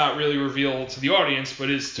 That's not really revealed to the audience, but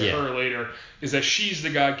is to her later. Is that she's the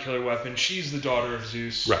god killer weapon? She's the daughter of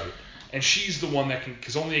Zeus. Right. And she's the one that can,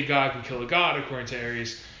 because only a god can kill a god according to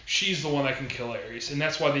Ares. She's the one that can kill Ares, and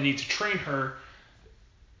that's why they need to train her.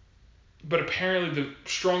 But apparently, the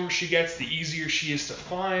stronger she gets, the easier she is to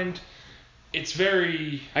find. It's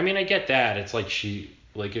very. I mean, I get that. It's like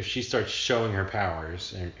if she starts showing her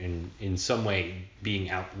powers and in some way leaving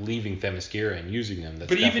Themyscira and using them,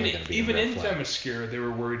 that's definitely going to be a red flag. Themyscira, they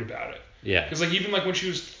were worried about it. Yeah. Because even when she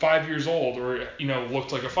was 5 years old, or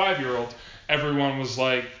looked like a 5-year-old, everyone was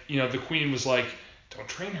like, the queen was like, don't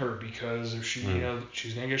train her because if she,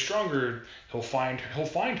 she's gonna get stronger, he'll find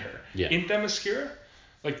her. Yeah. In Themyscira,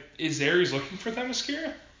 is Ares looking for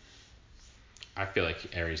Themyscira? I feel like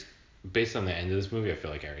Ares, based on the end of this movie, I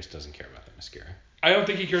feel like Ares doesn't care about Themyscira. I don't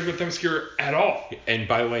think he cares about Themyscira at all. And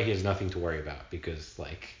by the way, he has nothing to worry about because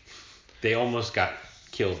they almost got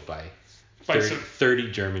killed by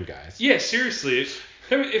 30 German guys. Yeah, seriously.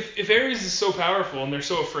 If Ares is so powerful and they're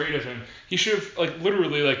so afraid of him, he should have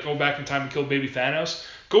literally go back in time and kill baby Thanos.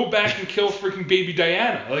 Go back and kill freaking baby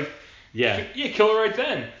Diana. Kill her right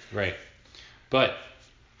then. Right. But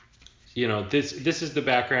this is the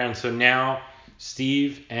background. So now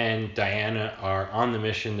Steve and Diana are on the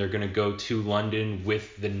mission. They're going to go to London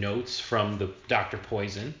with the notes from the Dr.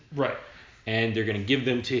 Poison. Right. And they're going to give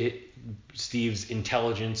them to Steve's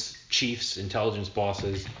intelligence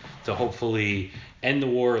bosses to hopefully end the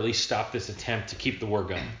war, or at least stop this attempt to keep the war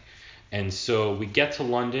going. And so we get to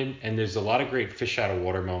London, and there's a lot of great fish out of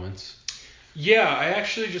water moments. Yeah, I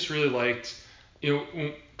actually just really liked,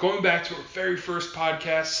 going back to our very first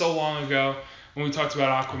podcast so long ago when we talked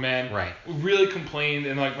about Aquaman. Right. We really complained,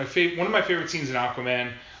 and one of my favorite scenes in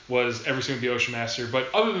Aquaman was every scene with the Ocean Master.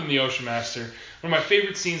 But other than the Ocean Master, one of my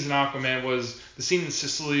favorite scenes in Aquaman was the scene in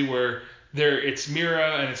Sicily where it's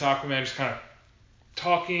Mira and it's Aquaman just kind of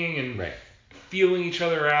talking and feeling each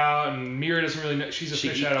other out, and Mira doesn't really know. She's a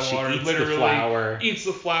fish out of water. She eats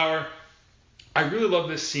the flower. I really love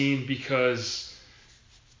this scene because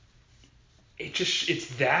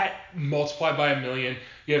it's that multiplied by a million.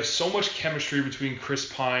 You have so much chemistry between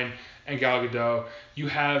Chris Pine and Gal Gadot. You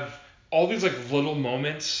have all these little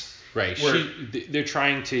moments. Right. They're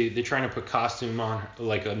trying to put costume on her,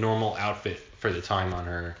 a normal outfit for the time on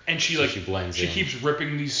her. And she blends in. She keeps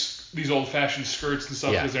ripping these old fashioned skirts and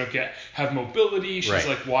stuff because they don't have mobility. She's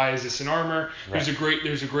like, why is this in armor? Right.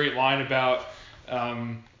 There's a great line about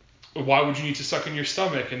why would you need to suck in your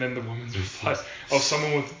stomach? And then the woman replies,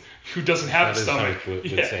 someone who doesn't have a stomach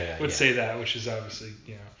would say that, which is obviously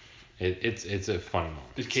it's a funny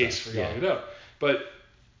moment. The case for Gal Gadot. But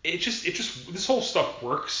it just this whole stuff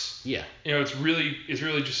works. Yeah. It's really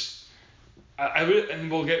just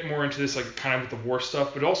and we'll get more into this kind of with the war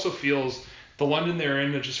stuff, but it also feels the London they're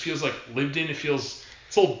in, it just feels lived in. It's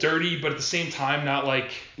a little dirty, but at the same time not I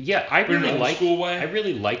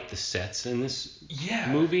really like the sets in this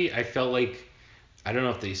movie. I felt I don't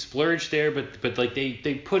know if they splurged there, but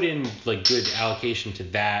they put in good allocation to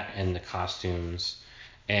that and the costumes,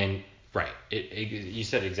 and you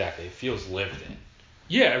said exactly, it feels lived in.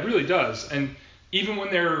 Yeah, it really does. And even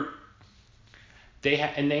when they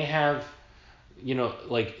have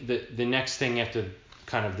the next thing after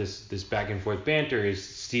kind of this back and forth banter is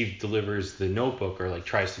Steve delivers the notebook or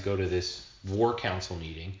tries to go to this war council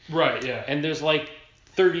meeting. Right, yeah. And there's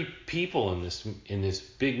 30 people in this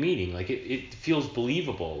big meeting. It feels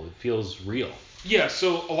believable. It feels real. Yeah,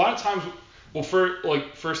 so a lot of times,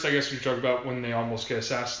 first I guess we talk about when they almost get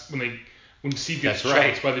assassinated, when Steve gets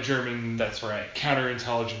shot by the German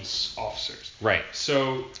counterintelligence officers. Right.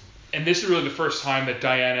 So, and this is really the first time that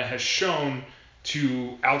Diana has shown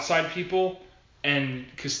to outside people, and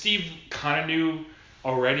because Steve kind of knew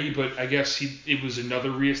already, but I guess it was another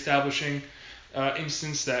reestablishing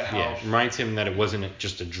instance that it reminds him that it wasn't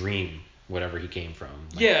just a dream, whatever he came from.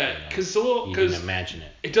 Because he didn't imagine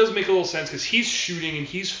it. It does make a little sense because he's shooting and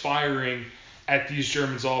he's firing at these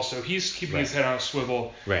Germans also. He's keeping his head on a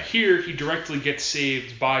swivel. Right. Here, he directly gets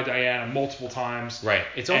saved by Diana multiple times. Right.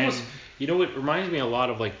 It's almost, it reminds me a lot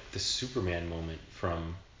of the Superman moment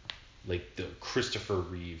from the Christopher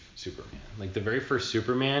Reeve Superman. The very first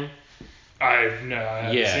Superman. I haven't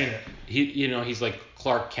seen it. He's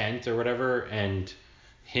Clark Kent or whatever, and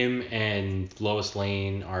him and Lois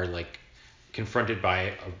Lane are confronted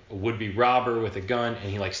by a would-be robber with a gun,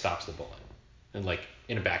 and he stops the bullet. and like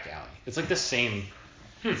in a back alley. It's like the same.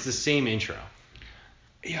 It's the same intro.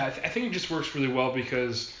 Yeah, I think it just works really well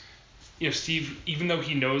because, Steve, even though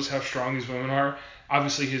he knows how strong these women are,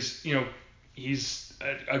 obviously he's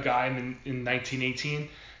a guy in 1918.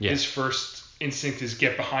 Yeah. His first instinct is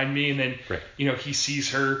get behind me, and then Right. he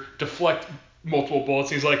sees her deflect multiple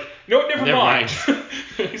bullets, and he's like, no, never mind.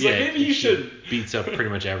 He's like, maybe you shouldn't. Beats up pretty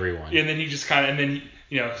much everyone. And then he just kind of, and then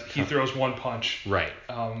he throws one punch. Right.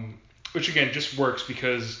 Which again just works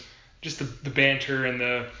because just the banter and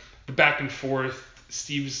the back and forth.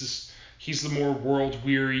 He's the more world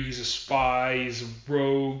weary. He's a spy. He's a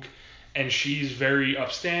rogue, and she's very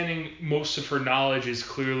upstanding. Most of her knowledge is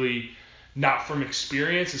clearly not from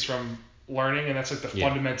experience; it's from learning, and that's like the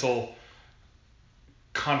fundamental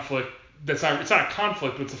conflict. It's not a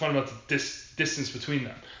conflict, but it's a fundamental distance between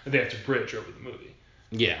them that they have to bridge over the movie.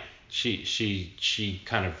 Yeah, she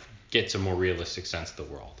kind of gets a more realistic sense of the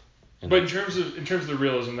world. But in terms of the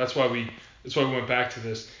realism, that's why we went back to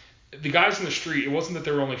this. The guys in the street, it wasn't that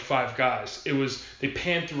there were only 5 guys. It was they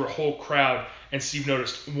panned through a whole crowd, and Steve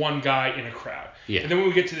noticed one guy in a crowd. Yeah. And then when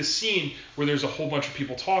we get to this scene where there's a whole bunch of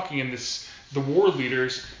people talking, and the war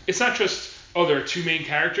leaders, it's not just, there are 2 main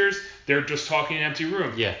characters, they're just talking in an empty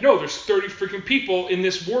room. Yeah. No, there's 30 freaking people in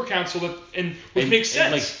this war council which makes sense.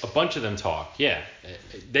 And like a bunch of them talk,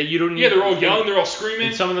 that you don't. Yeah, they're all yelling, they're all screaming.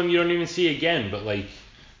 And some of them you don't even see again, but like.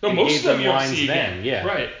 No, most of them you don't see again. Yeah.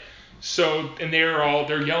 Right. So, and they're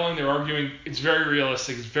yelling, they're arguing. It's very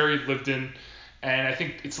realistic. It's very lived in, and I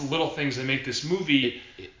think it's the little things that make this movie.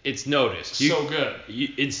 It's noticed. So good.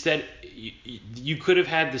 You could have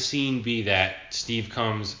had the scene be that Steve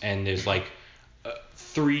comes and there's like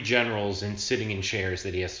 3 generals and sitting in chairs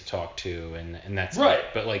that he has to talk to, and that's right. It.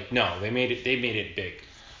 But like no, they made it big.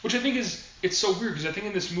 Which I think it's so weird because I think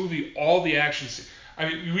in this movie all the action scenes. I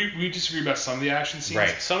mean, we disagree about some of the action scenes.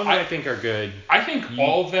 Right. Some of them I think are good. I think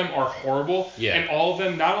all of them are horrible. Yeah. And all of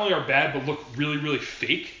them not only are bad, but look really, really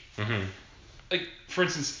fake. Mm-hmm. Like, for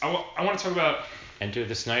instance, I want to talk about... Enter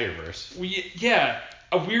the Snyderverse.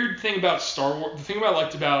 A weird thing about Star Wars... The thing I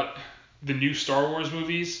liked about the new Star Wars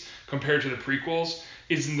movies compared to the prequels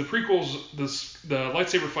is in the prequels, the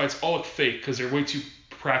lightsaber fights all look fake because they're way too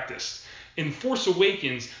practiced. In Force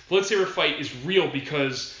Awakens, the lightsaber fight is real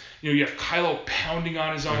because... you have Kylo pounding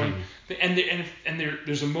on his own, and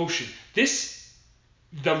there's emotion.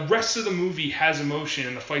 The rest of the movie has emotion,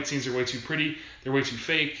 and the fight scenes are way too pretty. They're way too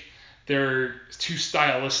fake. They're too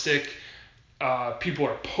stylistic. People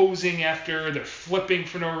are posing after. They're flipping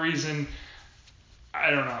for no reason.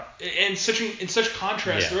 I don't know. And in such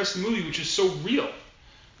contrast to the rest of the movie, which is so real.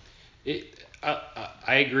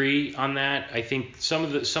 I agree on that. I think some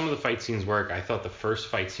of the fight scenes work. I thought the first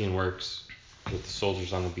fight scene works with the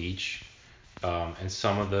soldiers on the beach, and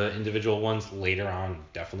some of the individual ones later on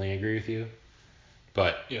definitely agree with you,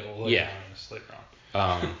 but later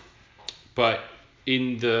on. But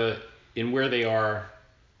in where they are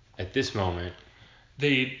at this moment,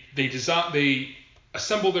 they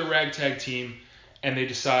assemble their ragtag team, and they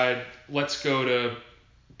decide, let's go to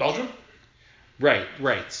Belgium.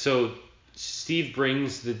 Right. So Steve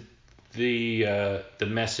brings the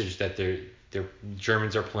message that the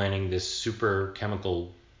Germans are planning this super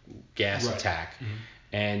chemical gas attack,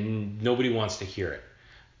 and nobody wants to hear it.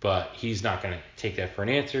 But he's not going to take that for an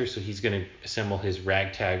answer, so he's going to assemble his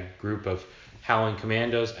ragtag group of howling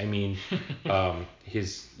commandos. I mean,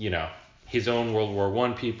 his own World War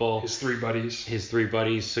I people. His 3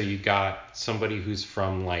 buddies. So you got somebody who's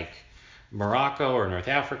from like Morocco or North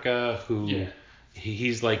Africa who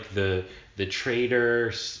he's like the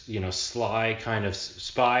traitor, sly kind of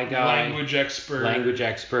spy guy. Language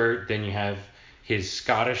expert. Then you have his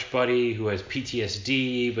Scottish buddy who has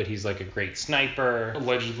PTSD, but he's like a great sniper.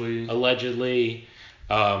 Allegedly.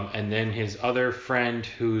 And then his other friend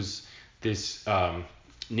who's this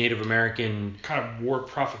Native American... kind of war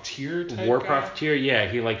profiteer type profiteer, yeah.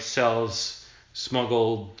 He like sells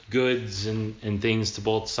smuggled goods and things to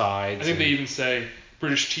both sides. I think they even say...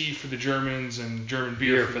 British tea for the Germans and German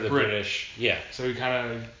beer for the British. Yeah. So he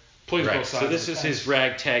kind of plays both sides. So this is his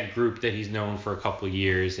ragtag group that he's known for a couple of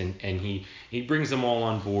years, and he brings them all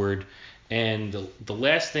on board. And the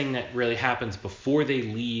last thing that really happens before they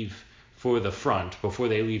leave for the front, before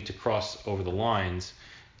they leave to cross over the lines,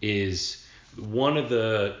 is one of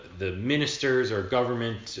the ministers or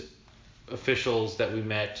government officials that we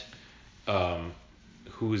met,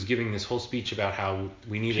 who was giving this whole speech about how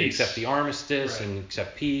we need to accept the armistice and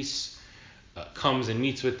accept peace, comes and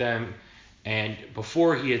meets with them. And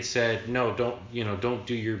before he had said, no, don't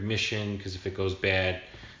do your mission, because if it goes bad,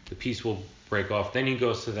 the peace will break off. Then he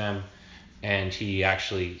goes to them and he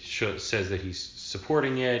actually says that he's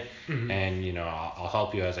supporting it, and I'll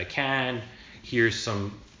help you as I can. Here's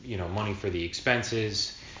some money for the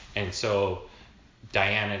expenses, and so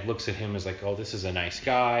Diana looks at him as like, oh, this is a nice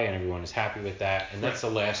guy, and everyone is happy with that, and that's the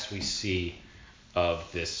last we see of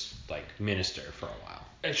this like minister for a while.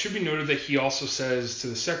 It should be noted that he also says to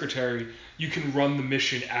the secretary, you can run the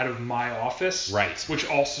mission out of my office. Right. Which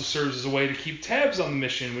also serves as a way to keep tabs on the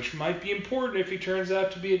mission, which might be important if he turns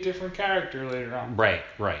out to be a different character later on. Right.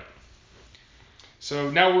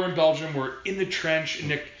 So now we're in Belgium. We're in the trench.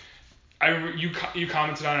 Nick, you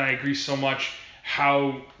commented on it, and I agree so much,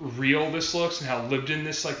 how real this looks and how lived in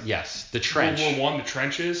this, like, yes, the trench. World War I, the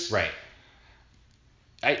trenches. Right.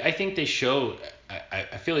 I think they showed,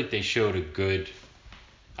 I feel like they showed a good,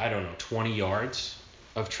 20 yards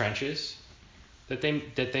of trenches that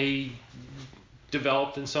they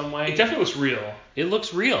developed in some way. It definitely looks real. It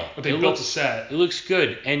looks real. But they built a set. It looks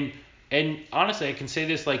good. And honestly, I can say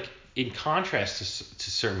this, like, in contrast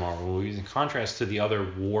to certain Marvel movies, in contrast to the other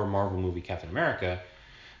war Marvel movie, Captain America,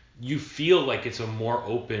 you feel like it's a more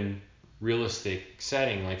open, realistic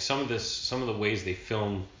setting. Like some of the ways they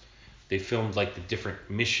filmed like the different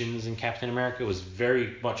missions in Captain America was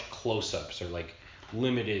very much close-ups or like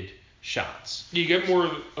limited shots. You get more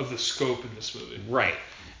of the scope in this movie. Right.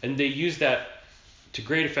 And they use that to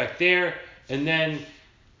great effect there, and then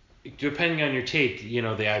depending on your take,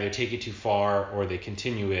 they either take it too far or they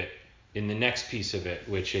continue it in the next piece of it,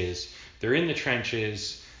 which is they're in the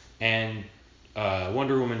trenches and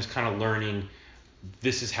Wonder Woman is kind of learning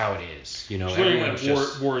this is how it is.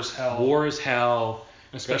 Everyone's war is hell. War is hell.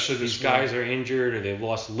 Especially these guys are injured or they've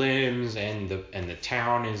lost limbs, and the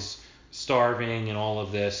town is starving and all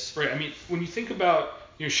of this. Right. I mean, when you think about,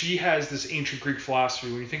 she has this ancient Greek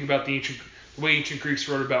philosophy. When you think about the way ancient Greeks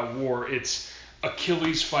wrote about war, it's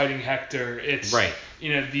Achilles fighting Hector. It's right.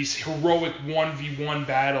 These heroic 1v1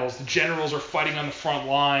 battles. The generals are fighting on the front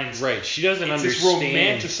lines. Right. She doesn't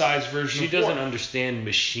understand. It's this romanticized version of war. She doesn't understand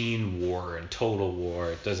machine war and total war.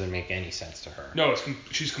 It doesn't make any sense to her. No,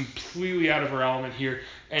 she's completely out of her element here,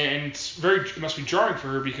 and it must be jarring for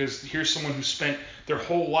her, because here's someone who spent their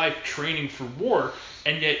whole life training for war,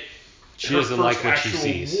 and yet she doesn't like what she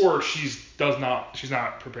sees. War, she's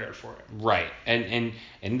not prepared for it. Right. And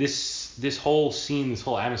this whole scene, this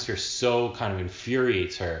whole atmosphere so kind of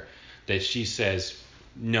infuriates her that she says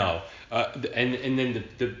no. And then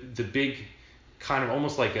the big kind of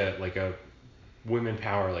almost like a women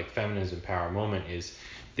power, like feminism power moment is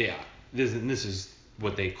this is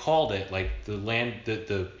what they called it, like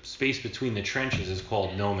the space between the trenches is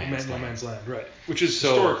called no man's land. No man's land, right. Which is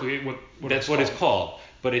historically what that's what it's called.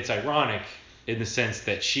 But it's ironic in the sense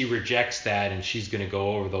that she rejects that and she's going to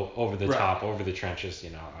go over the top, over the trenches.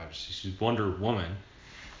 She's Wonder Woman,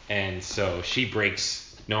 and so she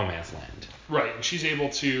breaks no man's land. Right, and she's able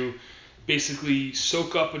to basically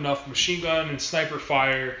soak up enough machine gun and sniper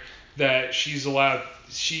fire that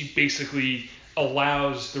she basically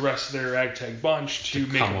allows the rest of their ragtag bunch to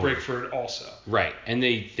make a break for it also. Right, and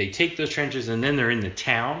they take those trenches, and then they're in the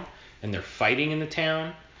town and they're fighting in the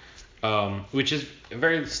town. Which is a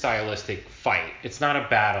very stylistic fight. It's not a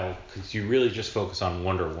battle because you really just focus on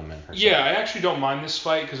Wonder Woman herself. Yeah, I actually don't mind this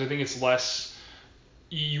fight because I think it's less.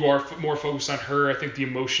 You are more focused on her. I think the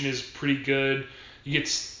emotion is pretty good. You get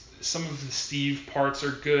some of the Steve parts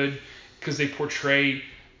are good because they portray.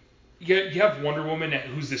 You have Wonder Woman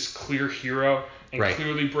who's this clear hero and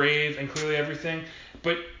clearly brave and clearly everything,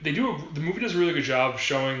 but the movie does a really good job of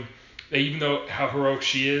showing that even though how heroic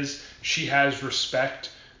she is, she has respect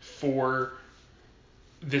for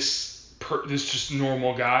this just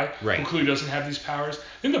normal guy who clearly doesn't have these powers.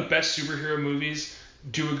 I think the best superhero movies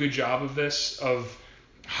do a good job of this, of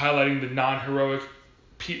highlighting the non-heroic,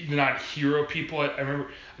 the non-hero people. I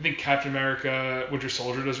think Captain America, Winter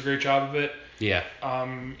Soldier does a great job of it. Yeah.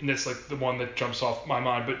 And that's like the one that jumps off my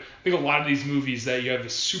mind. But I think a lot of these movies that you have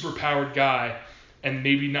this super-powered guy, and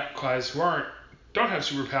maybe not guys who don't have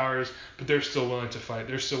superpowers, but they're still willing to fight.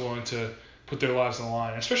 They're still willing to put their lives on the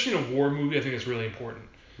line. Especially in a war movie, I think it's really important.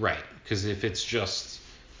 Right, because if it's just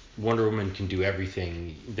Wonder Woman can do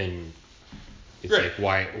everything, then it's like,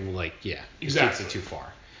 why, it takes it too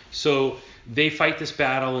far. So they fight this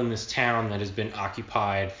battle in this town that has been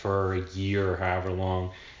occupied for a year or however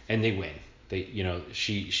long, and they win.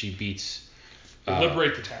 She beats. They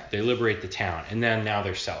liberate the town. They liberate the town, and then now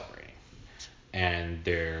they're celebrating, and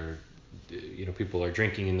people are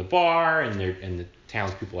drinking in the bar, and the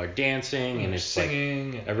townspeople are dancing, and it's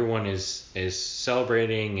singing, like everyone is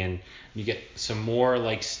celebrating, and you get some more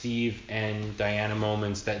like Steve and Diana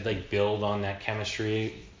moments that like build on that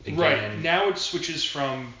chemistry again. Right. Now it switches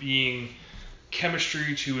from being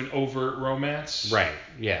chemistry to an overt romance. Right.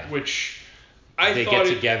 Yeah. Which they get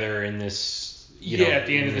together in this, at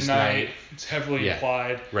the end of the night. It's heavily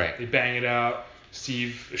implied. Right. They bang it out.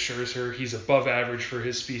 Steve assures her he's above average for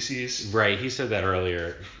his species. Right. He said that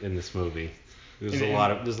earlier in this movie. There's a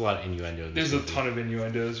lot of innuendo in this There's movie. a ton of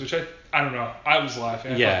innuendos, which I don't know. I was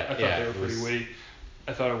laughing. I thought they were pretty witty.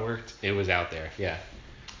 I thought it worked. It was out there, yeah.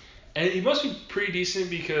 And he must be pretty decent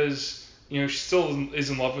because, she still is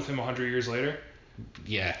in love with him 100 years later.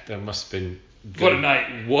 Yeah, that must have been good. What a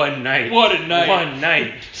night. One night. What a night. One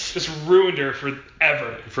night. Just ruined her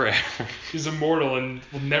forever. Forever. He's immortal and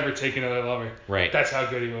will never take another lover. Right. That's how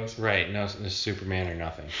good he was. Right. No Superman or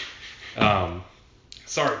nothing.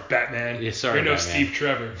 Sorry, Batman. Yeah, sorry, You're no Batman. Steve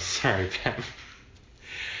Trevor. Sorry, Batman.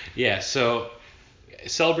 Yeah, so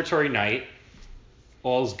celebratory night.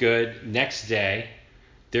 All's good. Next day,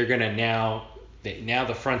 they're going to now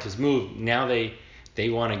the front has moved. Now they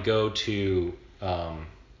want to go to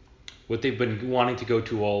what they've been wanting to go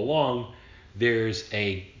to all along. There's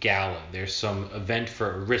a gala. There's some event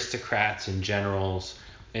for aristocrats and generals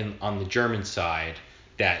on the German side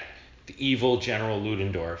that the evil General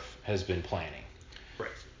Ludendorff has been planning. Right.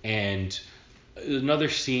 And another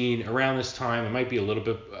scene around this time, it might be a little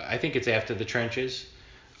bit, I think it's after the trenches,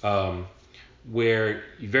 where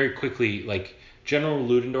you very quickly, like General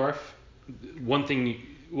Ludendorff, one thing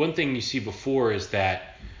you see before is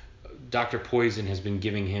that Dr. Poison has been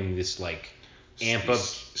giving him this like amp up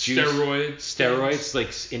steroids,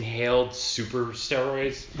 like inhaled super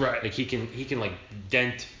steroids. Right. Like he can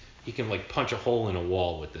like punch a hole in a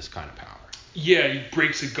wall with this kind of power. Yeah, he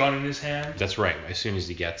breaks a gun in his hand. That's right, as soon as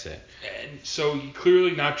he gets it. And so he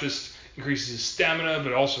clearly not just increases his stamina,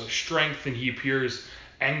 but also his strength, and he appears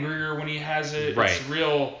angrier when he has it. Right. It's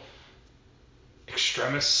real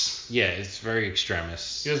extremis. Yeah, it's very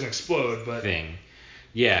extremis. He doesn't explode, but thing.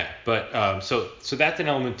 Yeah, but so that's an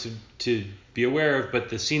element to be aware of. But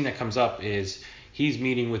the scene that comes up is he's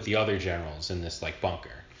meeting with the other generals in this like bunker.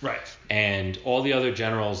 Right. And all the other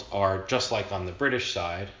generals are just like on the British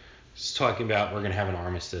side, just talking about we're going to have an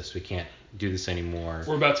armistice. We can't do this anymore.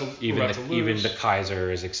 We're about to lose. Even the Kaiser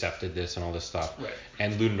has accepted this and all this stuff. Right.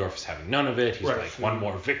 And Ludendorff is having none of it. He's right. like, one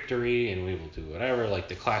more victory and we will do whatever. Like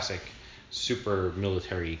the classic super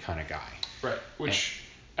military kind of guy. Right. Which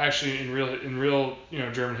actually in real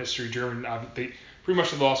German history, they pretty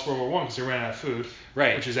much lost World War I because they ran out of food.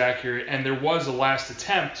 Right. Which is accurate. And there was a last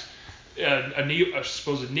attempt, a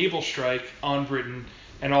supposed naval strike on Britain,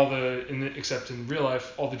 and except in real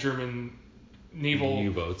life, all the German naval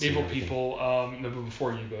people,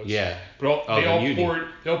 before U-boats. Yeah. But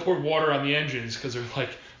they all poured water on the engines because they're like,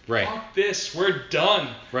 right. Fuck this, we're done.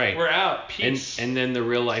 Right. We're out. Peace. And then the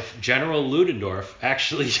real life General Ludendorff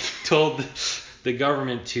actually told the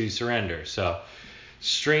government to surrender. So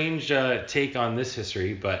strange take on this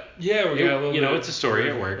history, but yeah, we got a little bit. It's a story.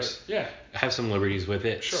 It works. Yeah. Have some liberties with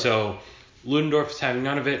it. Sure. So Ludendorff is having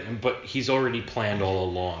none of it, but he's already planned all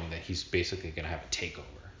along that he's basically going to have a takeover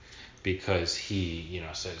because he,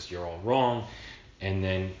 says you're all wrong, and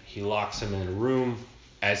then he locks them in a room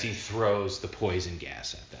as he throws the poison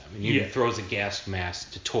gas at them. And he throws a gas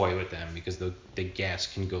mask to toy with them because the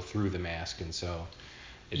gas can go through the mask, and so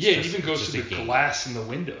it even goes through the glass in the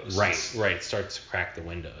windows. Right. It starts to crack the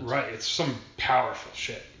windows. Right, it's some powerful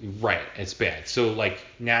shit. Right, it's bad. So like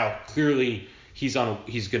now clearly he's going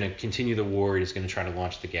to continue the war. He's going to try to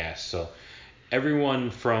launch the gas. So everyone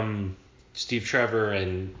from Steve Trevor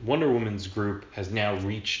and Wonder Woman's group has now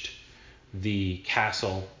reached the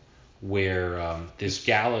castle where this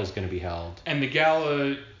gala is going to be held. And the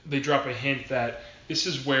gala, they drop a hint that this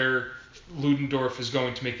is where Ludendorff is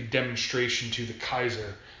going to make a demonstration to the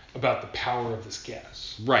Kaiser about the power of this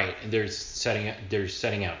gas. Right, and they're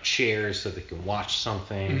setting out chairs so they can watch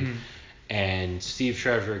something. Mm-hmm. And Steve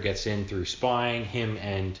Trevor gets in through spying. Him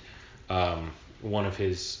and one of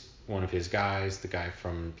his guys, the guy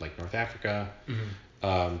from like North Africa.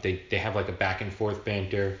 Mm-hmm. They have like a back and forth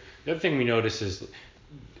banter. The other thing we notice is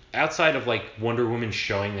outside of like Wonder Woman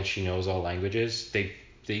showing that she knows all languages, they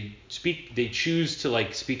choose to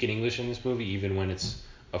like speak in English in this movie even when it's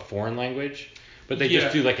a foreign language, but they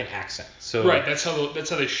just do like an accent. So right, that's how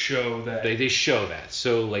they show that. They show that.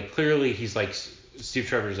 So like clearly he's like Steve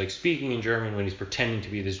Trevor's like speaking in German when he's pretending to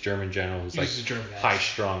be this German general who's like high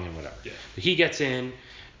strung and whatever. Yeah. But he gets in,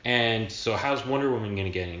 and so how's Wonder Woman gonna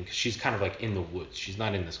get in? Because she's kind of like in the woods. She's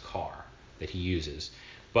not in this car that he uses.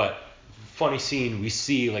 But funny scene, we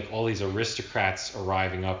see like all these aristocrats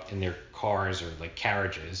arriving up in their cars or like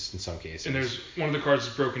carriages in some cases. And there's one of the cars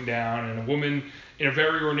is broken down, and a woman in a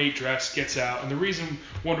very ornate dress gets out. And the reason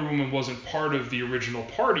Wonder Woman wasn't part of the original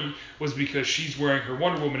party was because she's wearing her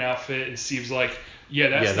Wonder Woman outfit, and Steve's like, yeah,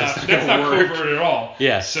 that's that's not not gonna work. covert at all.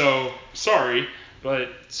 Yeah. So sorry, but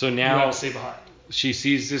So you now have to stay behind. she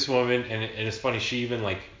sees this woman, and it's funny. She even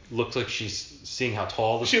like looks like she's seeing how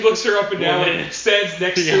tall the She looks her up and down woman and stands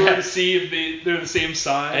next to Yeah. her to see if they're the same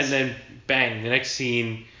size. And then bang, the next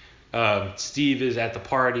scene, Steve is at the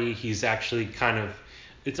party. He's actually kind of,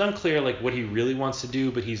 it's unclear like what he really wants to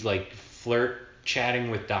do, but he's like chatting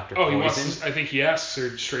with Dr. Oh, Poison. he wants to, I think he asks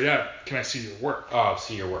her straight out, "Can I see your work?" Oh,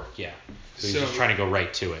 see your work, yeah. So he's just trying to go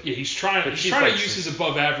right to it. Yeah, he's trying But to she's like- use his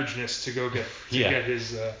above averageness to go get Yeah.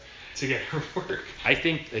 to get her work. I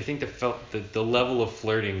think the level of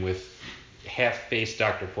flirting with half-faced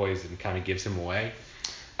Dr. Poison kind of gives him away.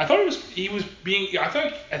 I thought he was being. I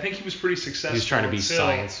think he was pretty successful. He's trying to be until-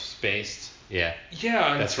 science-based. Yeah.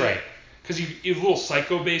 Yeah, That's right. Because he's a little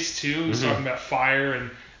psycho-based too. He's Mhm. talking about fire and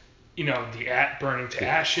the burning to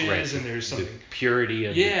ashes, Right, and there's something. The purity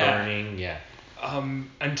of the burning, yeah.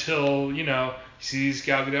 Until he sees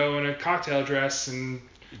Gal Gadot in a cocktail dress, and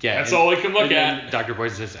Yeah, that's all he can look and then at. Dr.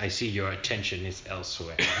 Poison says, "I see your attention is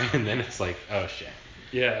elsewhere," and then it's like, oh shit.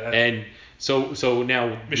 Yeah. And so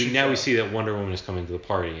now we failed. see that Wonder Woman is coming to the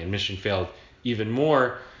party, and mission failed even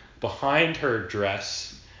more. Behind her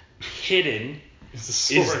dress, hidden, Is the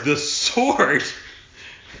sword. is the sword.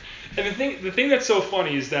 And the thing that's so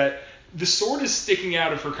funny is that the sword is sticking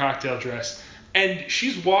out of her cocktail dress, and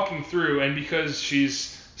she's walking through, and because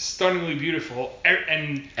she's stunningly beautiful,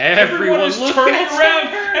 and everyone is looking turning at around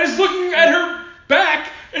her. and is looking at her back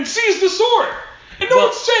and sees the sword. And no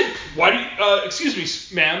one said, "Why do you, excuse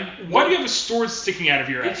me, ma'am, why do you have a sword sticking out of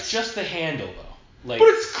your ass?" It's just the handle, though. Like, But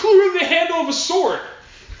it's clearly the handle of a sword.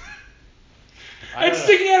 I And don't know.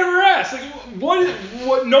 sticking out of her ass. Like,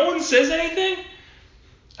 what? No one says anything?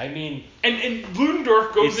 I mean, And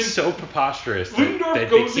Ludendorff goes it's in. so preposterous Ludendorff that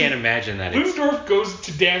goes they can't in- imagine that. It's, Ludendorff goes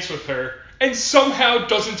to dance with her and somehow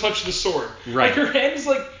doesn't touch the sword. Right. Like her hand is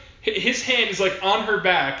his hand is like on her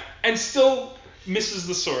back and still misses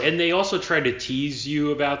the sword. and they also try to tease you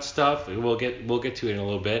about stuff. We'll get to it in a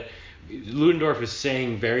little bit. Ludendorff is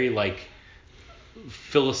saying very like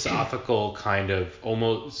philosophical kind of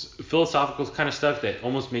stuff that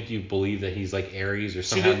almost make you believe that he's like Ares or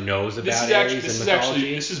somehow knows about Ares in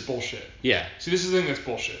mythology. This is bullshit. Yeah. See, this is the thing that's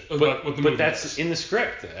bullshit about But, what the movie that's is. in the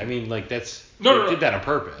script. I mean, like that's No. did that on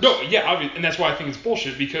purpose. No, yeah, obviously, and that's why I think it's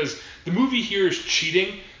bullshit, because the movie here is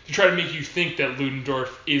cheating to try to make you think that Ludendorff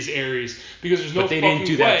is Ares, because there's no But they fucking didn't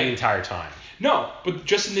do that way. the entire time. No, but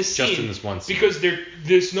just in this scene. Just in this one scene. Because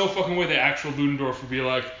there's no fucking way that actual Ludendorff would be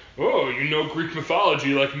like, "Oh, you know Greek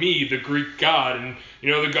mythology like me, the Greek god, and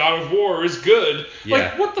the god of war is good." Yeah.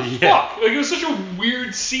 Like, what the Yeah. fuck? Like, it was such a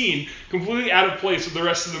weird scene, completely out of place with the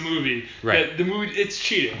rest of the movie. Right. That the movie, it's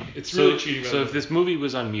cheating. It's really cheating. So if this movie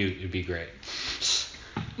was on mute, it'd be great.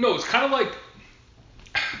 No, it's kind of like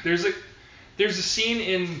there's a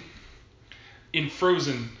scene in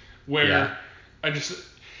Frozen where Yeah.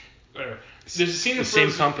 whatever. There's a scene in The Frozen.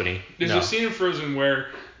 same company. There's No. a scene in Frozen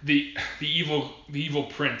where the evil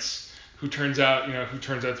prince who turns out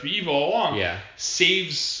to be evil all along Yeah.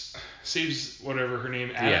 saves whatever her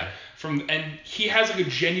name Anna Yeah. and he has like a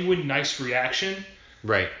genuine nice reaction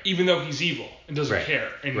Right. even though he's evil and doesn't Right.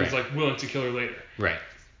 care and Right. he's like willing to kill her later. Right.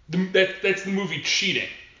 That's the movie cheating,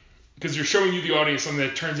 because you're showing you the audience something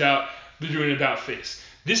that turns out they're doing an about face.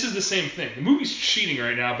 This is the same thing. The movie's cheating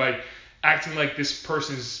right now by acting like this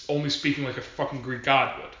person is only speaking like a fucking Greek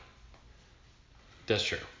god would. That's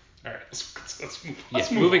true. All right, let's move. Yeah,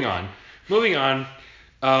 Let's move moving on. Moving on.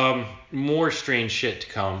 More strange shit to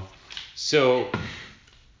come. So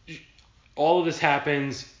all of this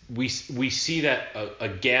happens. We see that a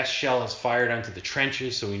gas shell has fired onto the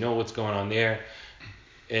trenches, so we know what's going on there.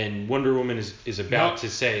 And Wonder Woman is about to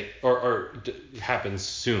say, happens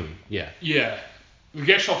soon. Yeah. Yeah, the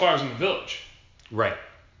gas shell fires in the village, Right.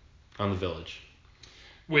 On the village.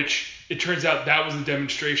 which it turns out that was the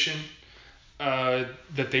demonstration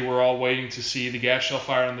that they were all waiting to see. The gas shell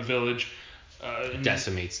fire on the village. And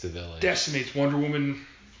Decimates the village. decimates Wonder Woman.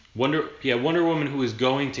 Wonder Woman, who is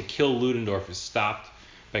going to kill Ludendorff, is stopped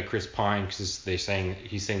by Chris Pine because he's saying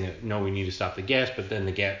that no, we need to stop the gas, but then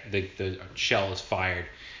the shell is fired,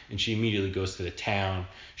 and she immediately goes to the town.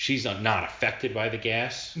 She's not affected by the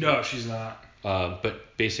gas, No, she's not.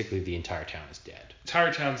 but basically the entire town is dead.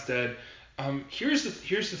 Entire town's dead. Here's the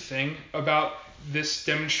thing about this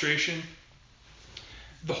demonstration.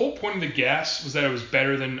 The whole point of the gas was that it was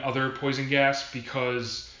better than other poison gas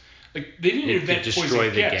because, like, they didn't It could invent destroy poison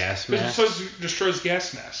the gas. gas Because masks? it destroys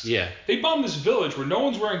gas masks. Yeah. They bombed this village where no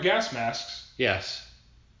one's wearing gas masks. Yes.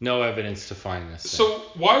 No evidence to find this. So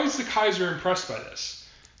why is the Kaiser impressed by this?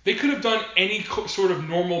 They could have done any sort of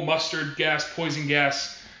normal mustard gas, poison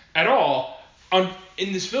gas at all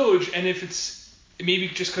in this village, and if it's maybe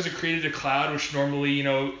just because it created a cloud, which normally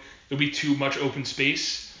there'll be too much open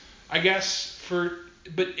space, I guess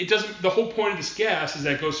but it doesn't. The whole point of this gas is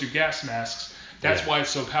that it goes through gas masks. That's why it's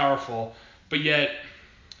so powerful. But yet,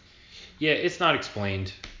 yeah, it's not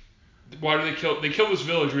explained. Why do they kill? They kill this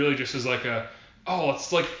village really just as like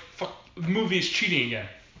it's like fuck. The movie is cheating again.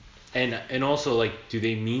 And also, like, do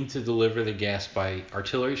they mean to deliver the gas by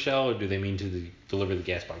artillery shell, or do they mean to deliver the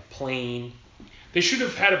gas by plane? They should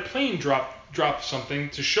have had a plane drop something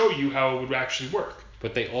to show you how it would actually work.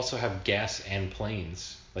 But they also have gas and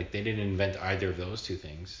planes. Like, they didn't invent either of those two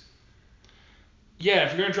things. Yeah,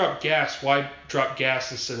 if you're gonna drop gas, why drop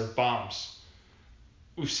gas instead of bombs?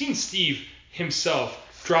 We've seen Steve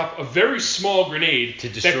himself drop a very small grenade to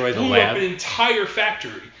destroy that the blew lab. up an entire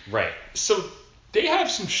factory. Right. So they have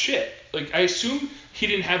some shit. Like, I assume he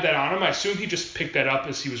didn't have that on him. I assume he just picked that up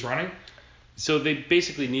as he was running. So they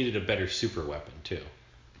basically needed a better super weapon too.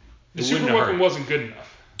 The super weapon wasn't good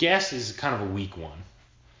enough. Gas is kind of a weak one.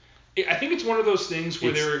 I think it's one of those things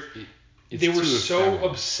where they were so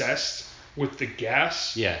obsessed with the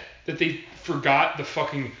gas that they forgot the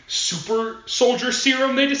fucking super soldier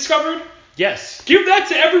serum they discovered. Yes. Give that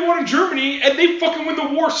to everyone in Germany and they fucking win the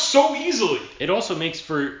war so easily. It also makes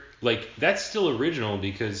for, like, that's still original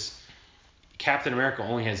because Captain America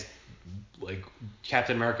only has, like,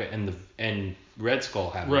 Captain America and Red Skull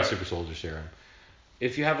have the super soldier serum.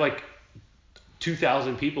 If you have, like,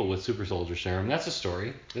 2,000 people with super soldier serum, that's a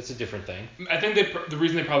story. That's a different thing. I think the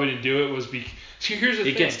reason they probably didn't do it was because here's the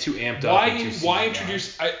thing. It gets too amped up.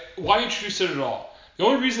 Why introduce it at all? The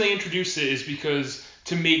only reason they introduced it is because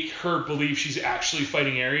to make her believe she's actually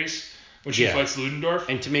fighting Ares when she fights Ludendorff,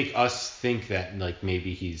 and to make us think that, like,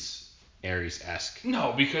 maybe he's Ares-esque.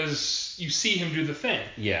 No, because you see him do the thing.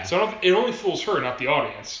 Yeah. So it only fools her, not the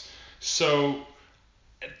audience. So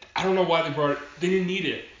I don't know why they brought it. They didn't need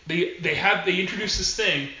it. They introduced this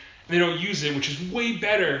thing and they don't use it, which is way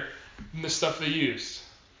better than the stuff they used.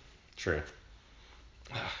 True.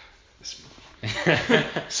 This movie.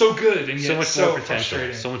 So good and yet so much so more potential.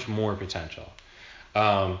 Frustrating. So much more potential.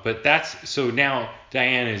 But so now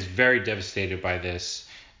Diana is very devastated by this,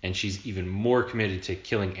 and she's even more committed to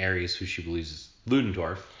killing Ares, who she believes is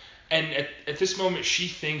Ludendorff. And at this moment, she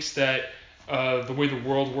thinks that the way the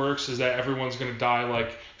world works is that everyone's going to die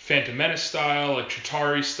like Phantom Menace style, like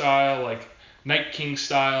Chitauri style, like Night King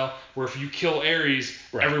style, where if you kill Ares,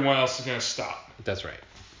 everyone else is going to stop. That's right.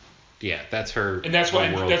 Yeah, that's her. And that's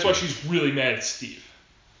why she's really mad at Steve.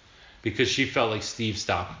 Because she felt like Steve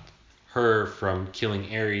stopped her from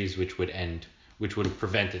killing Ares, which would have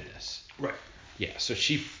prevented this. Right. Yeah, so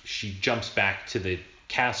she jumps back to the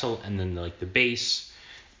castle and then, like, the base,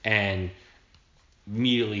 and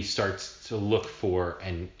immediately starts to look for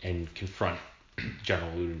and confront General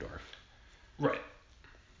Ludendorff. Right.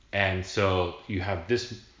 And so you have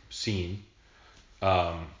this scene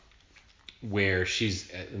where she's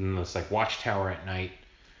in this, like, watchtower at night,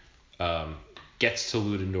 gets to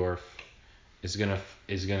Ludendorff, is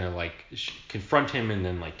gonna like confront him and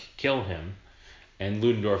then, like, kill him, and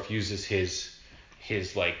Ludendorff uses his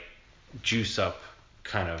like juice up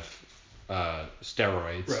kind of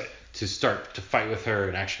steroids to start to fight with her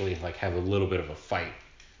and actually, like, have a little bit of a fight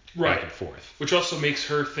back and forth. Which also makes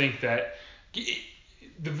her think that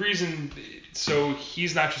the reason, so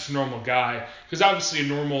he's not just a normal guy, because obviously a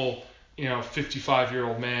normal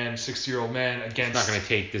 55-year-old man, 60-year-old man against... He's not going to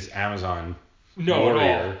take this Amazon warrior.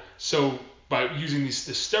 At all. So by using this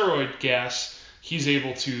steroid gas, he's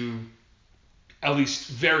able to, at least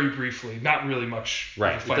very briefly, not really much.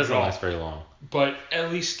 Right, it doesn't last very long. But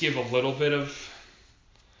at least give a little bit of...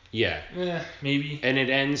 Yeah. Maybe. And it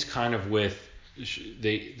ends kind of with,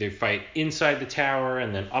 they fight inside the tower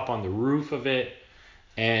and then up on the roof of it,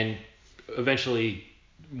 and eventually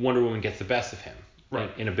Wonder Woman gets the best of him. Right.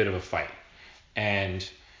 In a bit of a fight. And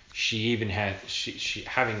she even had, she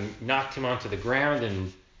having knocked him onto the ground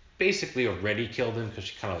and basically already killed him because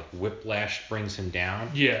she kind of, like, whiplash brings him down.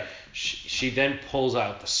 Yeah. She then pulls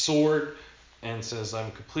out the sword and says,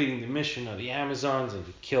 "I'm completing the mission of the Amazons and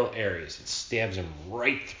to kill Ares," and stabs him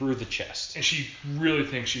right through the chest. And she really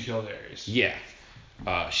thinks she killed Ares. Yeah.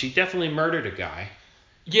 She definitely murdered a guy.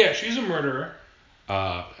 Yeah, she's a murderer.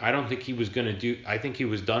 I don't think he was going to do... I think he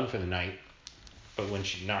was done for the night. But when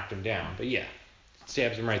she knocked him down. But yeah,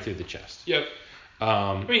 stabs him right through the chest. Yep.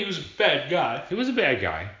 I mean, he was a bad guy. He was a bad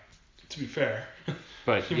guy. To be fair.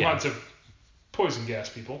 But he wanted to poison gas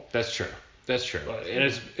people. That's true. But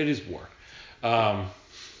it is war.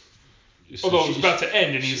 Although it was about to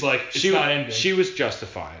end, and he's like, it's not ending. She was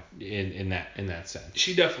justified in that sense.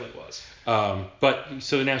 She definitely was. But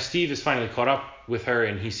so now Steve is finally caught up with her,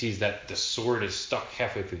 and he sees that the sword is stuck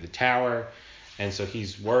halfway through the tower, and so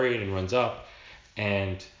he's worried and runs up,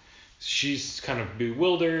 and she's kind of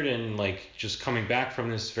bewildered and like just coming back from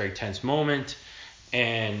this very tense moment,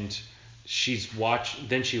 and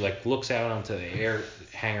then she like looks out onto the air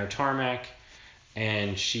hangar tarmac,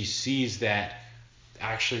 and she sees that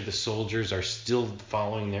actually the soldiers are still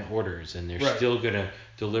following their orders, and they're still going to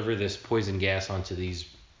deliver this poison gas onto these,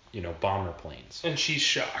 bomber planes. And she's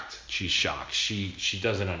shocked. She's shocked. She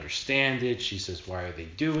doesn't understand it. She says, why are they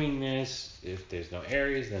doing this? If there's no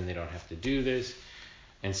Ares, then they don't have to do this.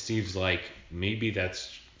 And Steve's like, maybe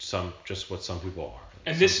that's just what some people are.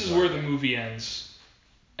 And this is where the movie ends.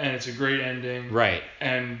 And it's a great ending. Right.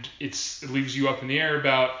 And it leaves you up in the air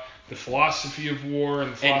about the philosophy of war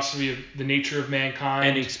and the philosophy of the nature of mankind.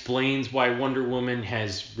 And explains why Wonder Woman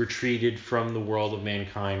has retreated from the world of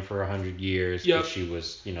mankind for 100 years. Yep. Because she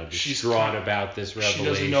was, distraught about this revelation. She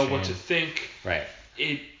doesn't know what to think. Right.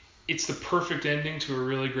 It's the perfect ending to a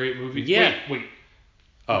really great movie. Yeah. Wait.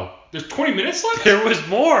 Oh. There's 20 minutes left? There was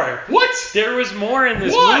more. What? There was more in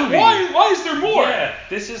this what? movie. Why is there more? Yeah.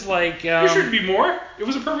 This is like... there shouldn't be more. It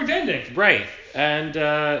was a perfect ending. Right. And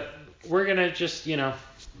we're going to just,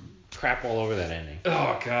 crap all over that ending.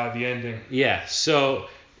 Oh, God, the ending. Yeah, so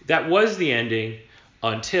that was the ending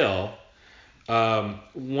until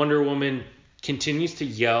Wonder Woman continues to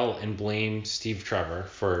yell and blame Steve Trevor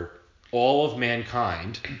for all of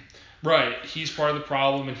mankind. Right, he's part of the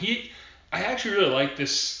problem, and I actually really like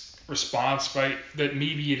this response, right, that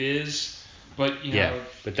maybe it is, but,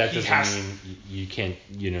 but that doesn't mean you can't,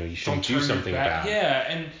 you shouldn't do something about it. Yeah,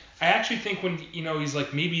 and I actually think when, he's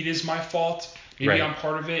like, maybe it is my fault, maybe I'm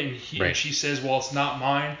part of it, and she says, well, it's not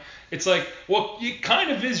mine. It's like, well, it kind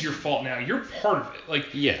of is your fault now. You're part of it. Like,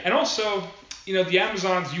 yeah. And also, the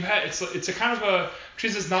Amazons, it's a kind of a, she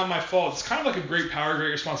says it's not my fault. It's kind of like a great power, great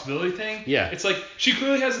responsibility thing. Yeah. It's like, she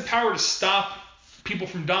clearly has the power to stop people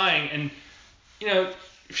from dying, and,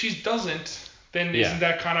 if she doesn't, then isn't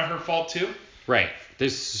that kind of her fault too? Right.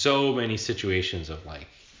 There's so many situations of, like,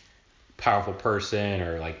 powerful person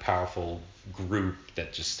or, like, powerful group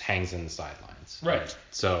that just hangs in the sidelines. Right.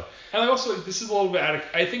 So. And also, this is a little bit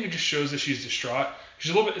I think it just shows that she's distraught.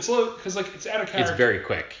 Because like it's out of character. It's very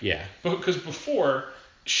quick, yeah. Because before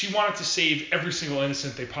she wanted to save every single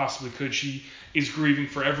innocent they possibly could. She is grieving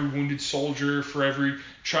for every wounded soldier, for every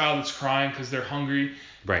child that's crying because they're hungry.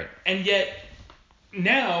 Right. And yet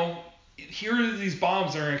now here are these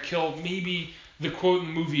bombs that are gonna kill maybe. The quote in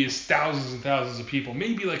the movie is thousands and thousands of people,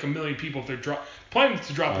 maybe like 1 million people if they're planning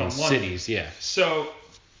to drop it on London. Cities, yeah. So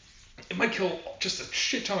it might kill just a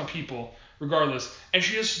shit ton of people regardless, and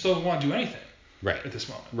she just doesn't want to do anything at this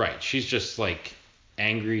moment. Right. She's just like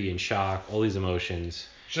angry and shocked, all these emotions.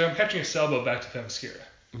 She's like, I'm catching a sailboat back to Themyscira.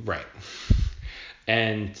 Right.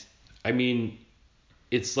 And, I mean,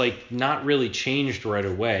 it's like not really changed right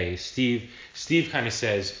away. Steve kind of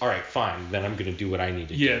says, all right, fine, then I'm going to do what I need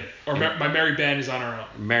to do. Yeah, or my Mary Band is on her own.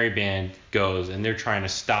 Mary Band goes, and they're trying to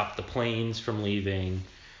stop the planes from leaving.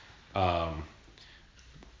 I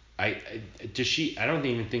don't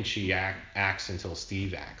even think she acts until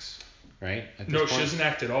Steve acts, right? No, she doesn't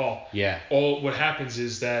act at all. Yeah. What happens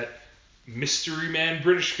is that mystery man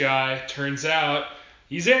British guy turns out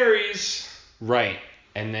he's Ares. Right.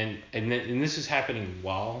 And this is happening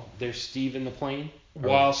while there's Steve in the plane?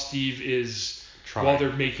 While Steve is trying. While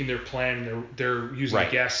they're making their plan, they're using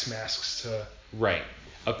gas masks to. Right.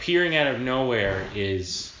 Appearing out of nowhere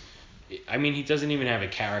is, I mean, he doesn't even have a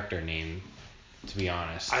character name, to be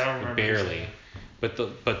honest. I don't remember. Barely. But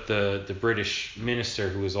the British minister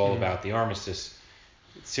who was all about the armistice,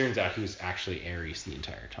 it turns out he was actually Ares the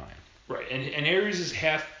entire time. Right. And Ares'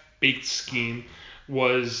 half-baked scheme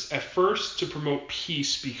was at first to promote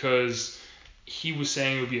peace because he was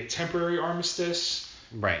saying it would be a temporary armistice.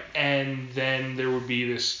 Right. And then there would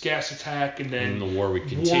be this gas attack, and then the war would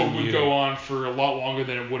continue. War would go on for a lot longer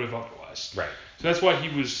than it would have otherwise. Right. So that's why he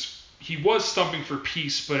was stumping for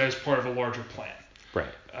peace, but as part of a larger plan.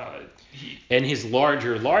 Right. And his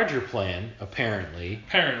larger plan, apparently,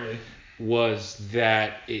 was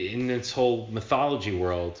that in this whole mythology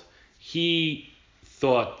world, he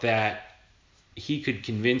thought that he could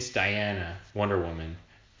convince Diana, Wonder Woman,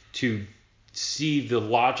 to see the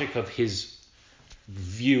logic of his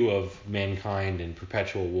view of mankind and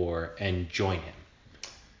perpetual war and join him.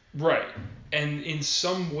 Right. And in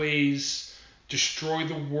some ways destroy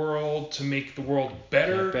the world to make the world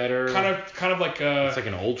better. Kind of like a... It's like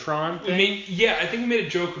an Ultron thing? I think we made a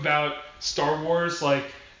joke about Star Wars, like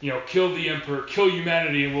kill the emperor, kill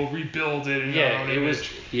humanity, and we'll rebuild it in our own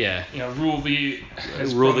image. Rule the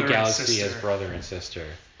galaxy as brother and sister.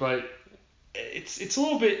 But it's a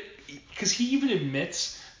little bit, because he even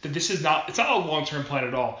admits that it's not a long-term plan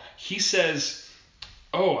at all. He says,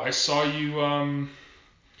 "Oh, I saw you."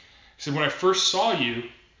 He said, "When I first saw you,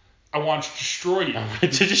 I wanted to destroy you." I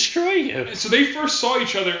wanted to destroy you. So they first saw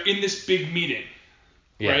each other in this big meeting,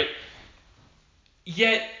 right?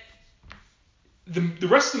 Yet the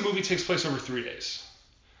rest of the movie takes place over 3 days.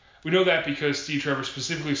 We know that because Steve Trevor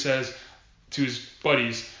specifically says to his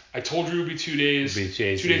buddies, "I told you it would be 2 days. 2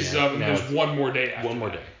 days is up, and there's one more day after One more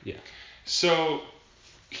that." day, yeah. So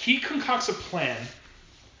he concocts a plan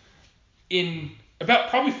in about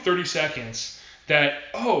probably 30 seconds that,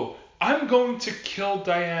 I'm going to kill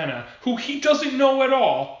Diana, who he doesn't know at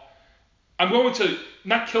all. I'm going to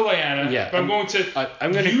not kill Diana, but I'm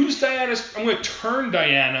going to use Diana's... I'm going to turn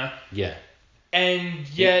Diana. Yeah. And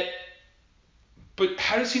yet... But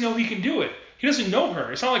how does he know he can do it? He doesn't know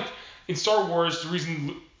her. It's not like in Star Wars, the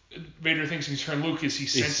reason Vader thinks he can turn Luke is he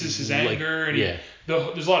senses his anger, and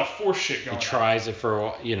there's a lot of Force shit going on. He tries it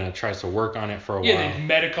tries to work on it for a while. Yeah, they've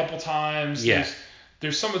met a couple times. Yeah.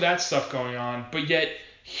 There's some of that stuff going on, but yet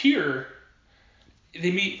here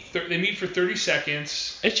they meet for 30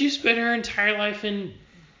 seconds. And she spent her entire life in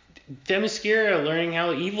Themyscira learning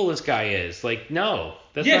how evil this guy is. Like, no,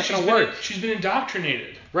 that's not going to work. She's been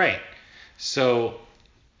indoctrinated. Right. So,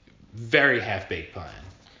 very half-baked plan.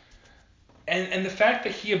 And the fact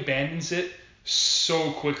that he abandons it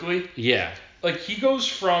so quickly. Yeah. Like, he goes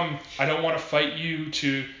from, I don't want to fight you,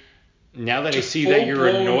 to... Now that I see that you're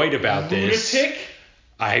annoyed about lunatic? this,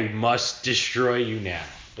 I must destroy you now.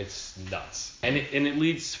 It's nuts. And it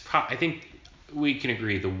leads, I think we can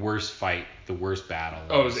agree, the worst fight, the worst battle.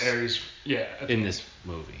 Oh, it was Ares, in this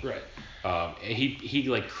movie. Right. He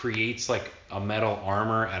like creates like a metal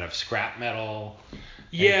armor out of scrap metal.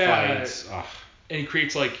 Yeah. And fights. And he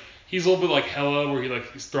creates like, he's a little bit like Hela, where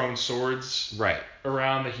he's throwing swords right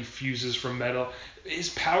around that he fuses from metal. His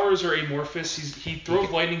powers are amorphous. He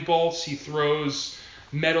throws lightning bolts. He throws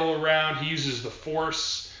metal around. He uses the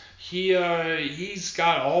Force. He's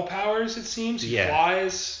got all powers, it seems. He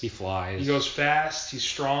flies. He goes fast. He's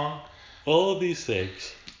strong. All of these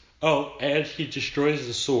things. Oh, and he destroys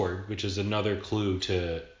the sword, which is another clue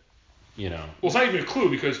to, Well, it's not even a clue,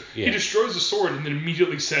 because he destroys the sword and then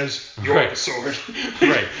immediately says, "You're the sword."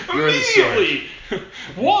 Right. You're the sword.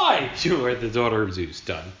 Why? You are the daughter of Zeus.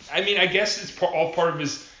 Done. I mean, I guess it's all part of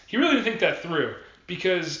his... He really didn't think that through.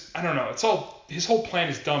 Because, I don't know, it's all... His whole plan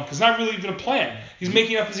is dumb, because it's not really even a plan. He's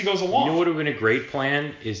making up as he goes along. You know what would have been a great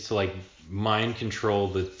plan? Is to, mind control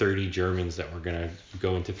the 30 Germans that were going to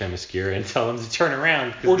go into Themyscira and tell them to turn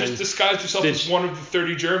around. Or just disguise yourself as one of the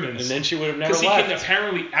 30 Germans. And then she would have never left. Because he can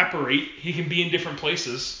apparently apparate. He can be in different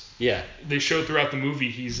places. Yeah. They show throughout the movie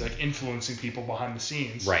he's, influencing people behind the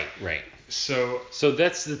scenes. Right. So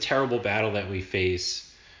that's the terrible battle that we face.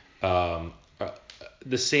 The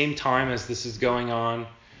same time as this is going on,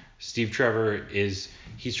 Steve Trevor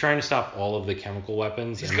he's trying to stop all of the chemical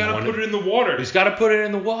weapons. He's got to put it in the water. He's got to put it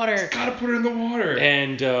in the water.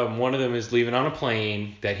 And one of them is leaving on a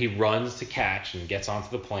plane that he runs to catch and gets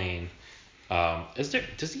onto the plane. Does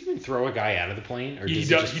he even throw a guy out of the plane, or does he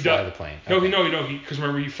just fly the plane? No, okay. Because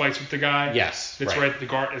remember he fights with the guy. Yes, that's right. The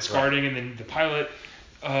guard is guarding, and then the pilot.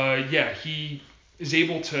 He is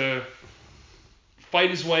able to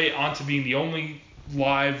fight his way onto being the only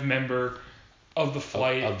live member of the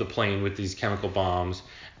flight of the plane with these chemical bombs,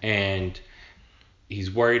 and he's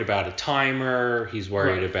worried about a timer. He's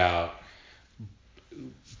worried about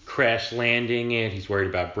crash landing it. He's worried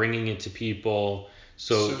about bringing it to people.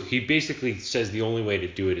 So he basically says the only way to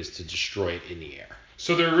do it is to destroy it in the air.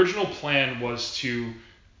 So their original plan was to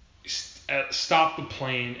stop the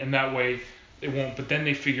plane, and that way it won't. But then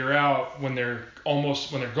they figure out when they're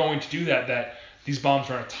going to do that these bombs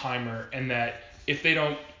are on a timer, and that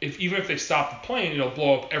even if they stop the plane, it'll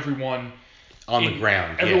blow up everyone on the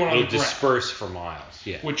ground. Everyone on the ground. It'll disperse for miles.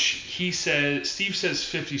 Yeah. Which Steve says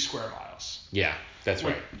 50 square miles. Yeah, that's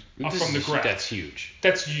right. From the ground. That's huge.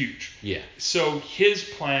 That's huge. Yeah. So his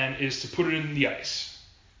plan is to put it in the ice.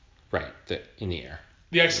 Right. In the air.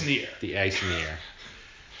 The ice in the air. The ice in the air.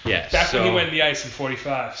 Yeah. Back when he went in the ice in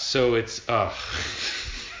 45. So it's oh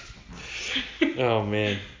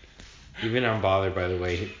man. Even I'm bothered by the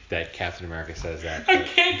way that Captain America says that. I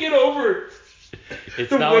can't get over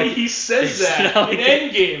the way he says that in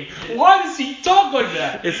Endgame. Why does he talk like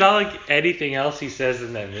that? It's not like anything else he says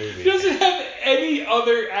in that movie. He doesn't have any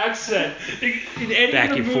other accent in any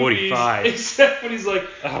Back of the in movies 45. except when he's like,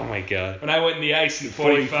 oh my god. When I went in the ice in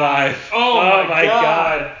 45. Oh my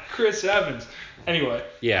god. Chris Evans. Anyway.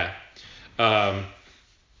 Yeah.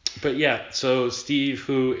 But yeah, so Steve,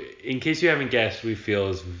 who, in case you haven't guessed, we feel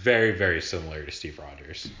is very, very similar to Steve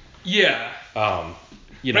Rogers. Yeah.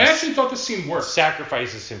 You But know, I actually thought this scene worked.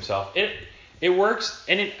 sacrifices himself. It works,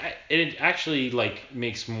 and it actually like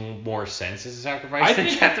makes more sense as a sacrifice than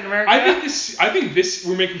Captain America. I think this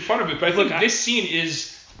we're making fun of it, but I think this scene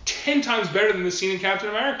is 10 times better than the scene in Captain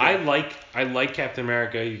America. I like Captain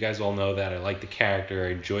America. You guys all know that. I like the character. I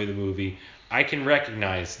enjoy the movie. I can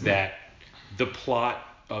recognize that the plot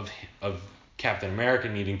of Captain America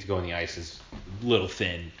needing to go on the ice is a little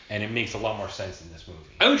thin, and it makes a lot more sense in this movie.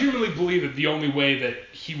 I legitimately believe that the only way that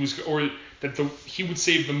he would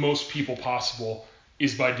save the most people possible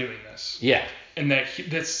is by doing this. Yeah. And that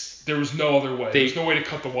there was no other way. There was no way to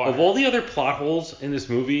cut the wire. Of all the other plot holes in this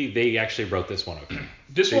movie, they actually wrote this one okay.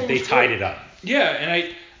 They tied it up. Yeah,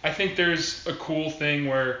 and I think there's a cool thing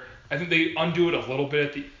where I think they undo it a little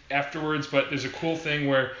bit afterwards, but there's a cool thing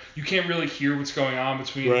where you can't really hear what's going on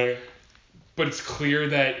between. Right. But it's clear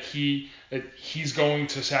that he's going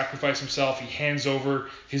to sacrifice himself. He hands over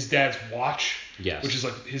his dad's watch, yes. which is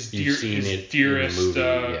like his dearest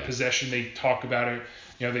possession. They talk about it.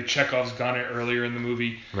 You know, they Chekhov's gun it earlier in the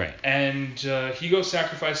movie. Right. And he goes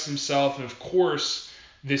sacrifice himself, and of course,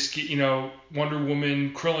 Wonder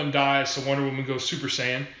Woman, Krillin dies, so Wonder Woman goes Super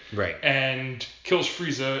Saiyan. Right. And kills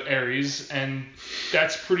Frieza, Ares, and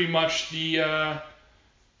that's pretty much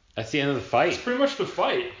that's the end of the fight. That's pretty much the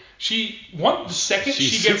fight. The second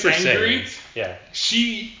she gets angry,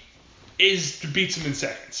 she beats him in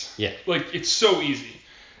seconds. Yeah. Like, it's so easy.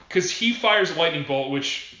 Because he fires a lightning bolt,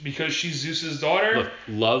 because she's Zeus's daughter. Look,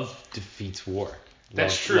 love defeats war.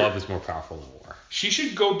 That's true. Love is more powerful than war. She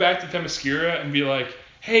should go back to Themyscira and be like,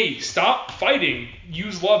 hey, stop fighting.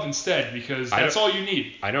 Use love instead, because that's all you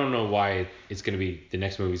need. I don't know why it's going to be, the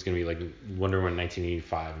next movie is going to be like Wonder Woman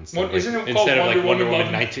 1985 instead Isn't it instead called of Wonder Wonder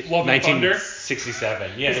Woman Love and Thunder?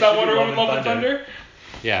 1967. Yeah, Is that Wonder Woman Love and Thunder?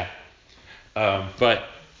 Yeah. But,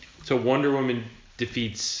 so Wonder Woman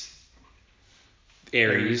defeats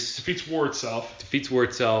Ares. Defeats war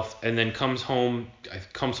itself. And then comes home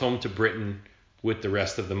to Britain with the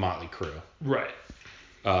rest of the Motley Crew. Right.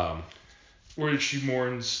 Where she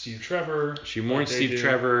mourns Steve Trevor.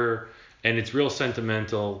 Trevor, and it's real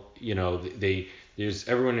sentimental. You know, there's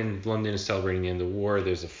everyone in London is celebrating the end of the war.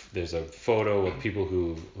 There's a photo of people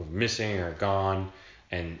who are missing or gone,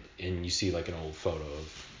 and you see like an old photo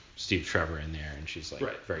of Steve Trevor in there, and she's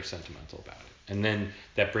like very sentimental about it. And then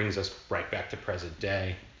that brings us right back to present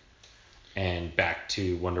day, and back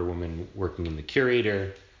to Wonder Woman working in the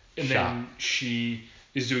Curator and shop. Then she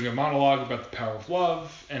is doing a monologue about the power of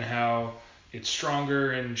love and how it's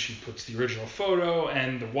stronger, and she puts the original photo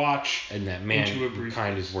and the watch and that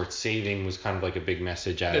mankind is worth saving was kind of like a big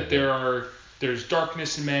message out of it. There's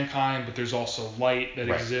darkness in mankind, but there's also light that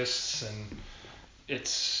exists, and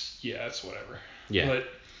it's whatever. Yeah. But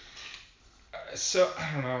so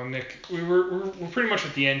I don't know, Nick. We're pretty much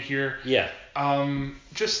at the end here. Yeah.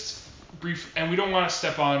 Just brief, and we don't want to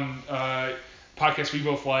step on podcasts we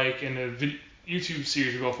both like and the YouTube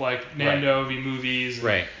series we both like, Nando v Movies,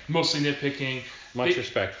 and mostly nitpicking. Much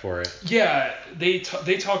respect for it. Yeah, they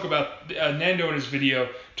talk about Nando in his video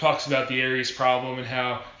talks about the Ares problem and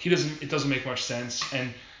how it doesn't make much sense,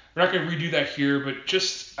 and we're not going to redo that here, but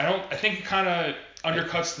just I think it kind of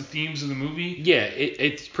undercuts the themes of the movie. Yeah,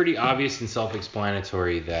 it's pretty obvious and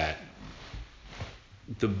self-explanatory that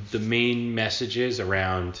the main messages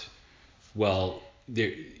around,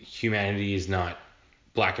 humanity is not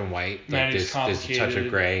black and white. Like there's a touch of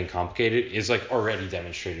gray and complicated is like already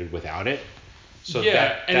demonstrated without it. So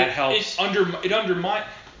that helps. It undermines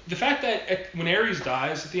the fact that when Ares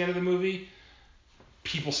dies at the end of the movie,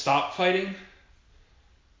 people stop fighting.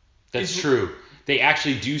 That's true. They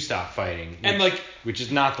actually do stop fighting, which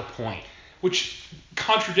is not the point. Which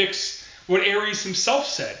contradicts what Ares himself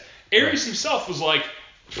said. Ares himself was like,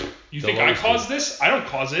 "You think I caused this? I don't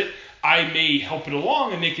cause it. I may help it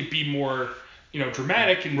along and make it be more,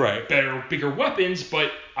 dramatic and bigger weapons,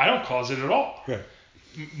 but I don't cause it at all." Right.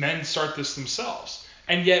 Men start this themselves,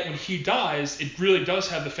 and yet when he dies, it really does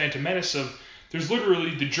have the Phantom Menace of there's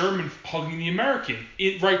literally the German hugging the American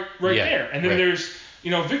right there, and then there's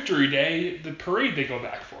Victory Day, the parade they go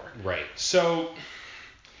back for. Right. So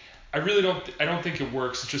I don't think it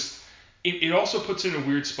works. It's just it also puts it in a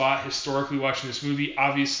weird spot historically watching this movie.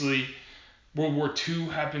 Obviously, World War II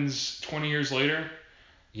happens 20 years later.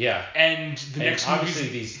 Yeah. And next movie. Obviously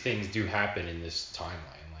these things do happen in this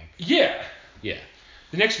timeline. Yeah. Yeah.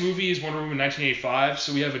 The next movie is Wonder Woman 1985,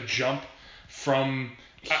 so we have a jump from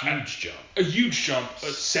a huge jump, a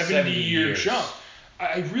 70-year jump.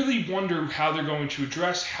 I really wonder how they're going to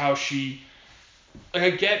address how she like I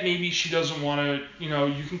get maybe she doesn't want to,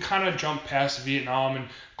 you can kind of jump past Vietnam and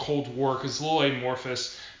Cold War because it's a little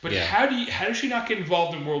amorphous. But Yeah. how does she not get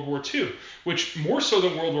involved in World War II, which more so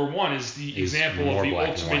than World War I is the example of more the black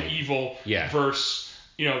and ultimate white. evil Yeah. versus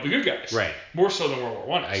the good guys. Right. More so than World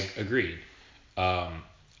War I. I agreed.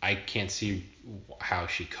 I can't see how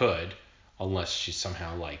she could, unless she's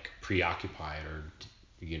somehow like preoccupied or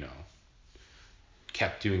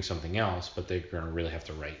kept doing something else. But they're gonna really have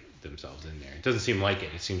to write themselves in there. It doesn't seem like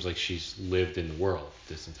it. It seems like she's lived in the world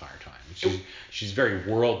this entire time. She's very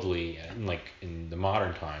worldly, and like in the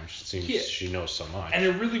modern times, it seems she knows so much. And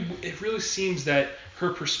it really seems that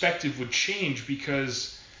her perspective would change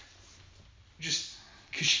because when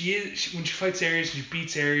she fights Ares and she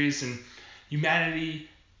beats Ares and humanity.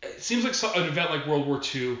 It seems like an event like World War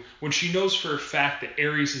II, when she knows for a fact that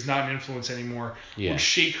Ares is not an influence anymore, would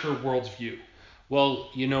shake her worldview.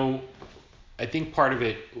 Well, I think part of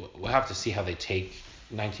it, we'll have to see how they take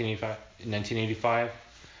 1985.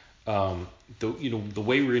 The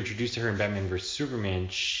way we're introduced to her in Batman vs Superman,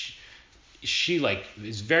 she like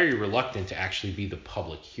is very reluctant to actually be the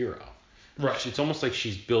public hero. Right. It's almost like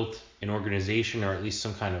she's built an organization or at least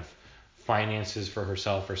some kind of finances for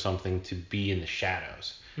herself or something to be in the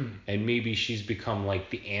shadows. And maybe she's become like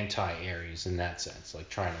the anti-Ares in that sense, like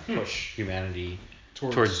trying to push humanity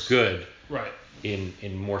towards good. Right.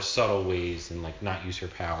 In more subtle ways and like not use her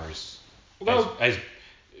powers as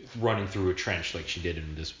running through a trench like she did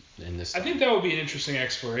in this. I think that would be an interesting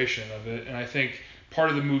exploration of it, and I think part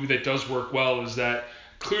of the movie that does work well is that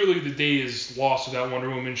clearly the day is lost without Wonder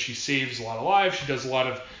Woman. She saves a lot of lives, she does a lot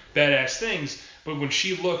of badass things, but when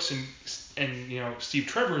she looks and Steve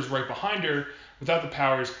Trevor is right behind her without the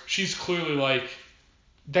powers, she's clearly like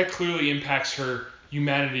that clearly impacts her.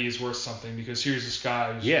 Humanity is worth something because here's this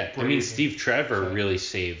guy who's Steve Trevor really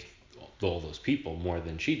saved all those people more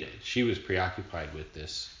than she did. She was preoccupied with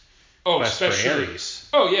this quest for Ares.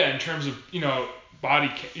 Oh yeah, in terms of body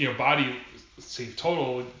save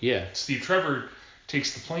total. Yeah. Steve Trevor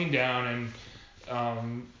takes the plane down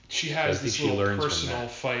and she has this little personal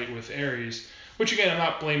fight with Ares, which again I'm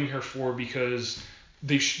not blaming her for because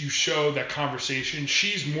you show that conversation.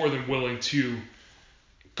 She's more than willing to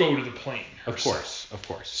go to the plane herself. Of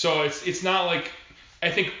course. So it's not like I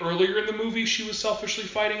think earlier in the movie she was selfishly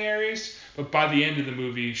fighting Ares, but by the end of the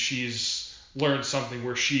movie she's learned something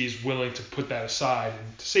where she's willing to put that aside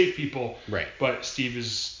and to save people. Right. But Steve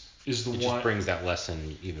is the one. It just brings that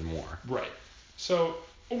lesson even more. Right. So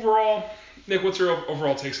overall, Nick, what's your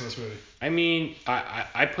overall takes on this movie? I mean,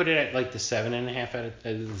 I put it at like the 7.5 out of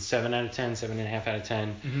 10, 7.5 out of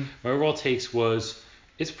 10. Mm-hmm. My overall takes was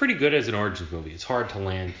it's pretty good as an origins movie. It's hard to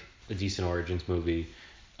land a decent origins movie.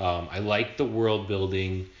 I like the world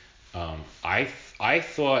building. I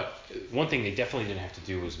thought one thing they definitely didn't have to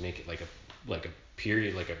do was make it like a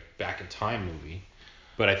period, like a back in time movie.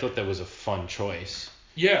 But I thought that was a fun choice.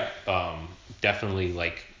 Yeah. Definitely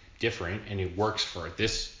like different, and it works for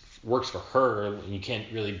her. And you can't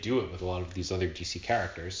really do it with a lot of these other DC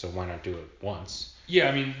characters, so why not do it once? Yeah,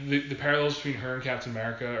 I mean the parallels between her and Captain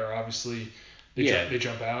America are obviously they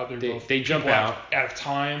jump out. They jump out of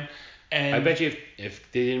time. And I bet you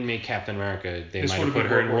if they didn't make Captain America, they might have put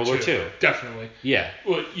her in World War II. Definitely. Yeah.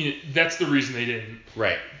 Well, that's the reason they didn't.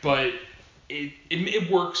 Right. But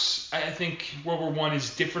it works. I think World War I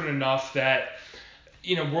is different enough that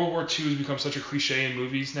World War II has become such a cliche in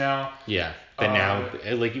movies now. Yeah. That now,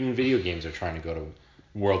 like even video games are trying to go to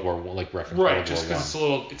World War I, like reference right, World just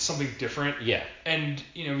War because it's something different. Yeah. And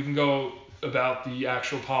we can go about the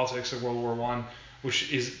actual politics of World War I,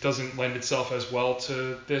 which doesn't lend itself as well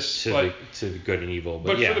to this. To the good and evil.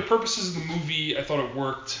 But for the purposes of the movie, I thought it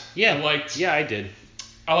worked. Yeah. I did.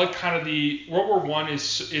 I like kind of the World War I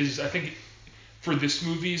is I think for this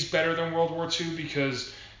movie is better than World War II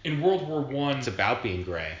because in World War I it's about being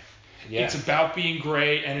gray. Yeah. It's about being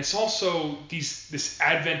gray, and it's also this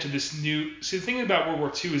advent of this new. See, the thing about World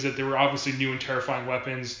War II is that there were obviously new and terrifying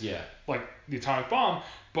weapons, like the atomic bomb.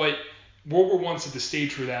 But World War I set the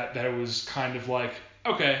stage for that it was kind of like,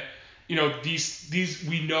 okay, these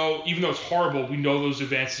we know, even though it's horrible, we know those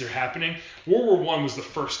advances are happening. World War I was the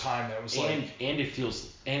first time that was and it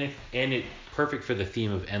feels and it perfect for the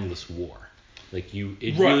theme of endless war. Like it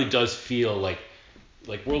right. really does feel like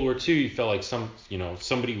World War II, you felt like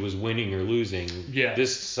somebody was winning or losing. Yeah.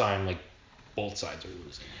 This time, like both sides are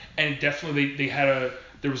losing. And definitely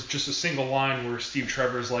there was just a single line where Steve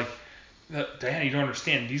Trevor's like, Diana, you don't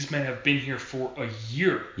understand. These men have been here for a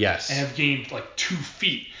year. Yes. And have gained like 2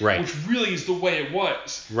 feet. Right. Which really is the way it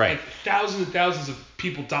was. Right. Like thousands and thousands of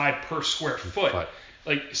people died per square foot.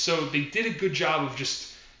 Like so they did a good job of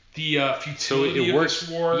just the So futility it of works. this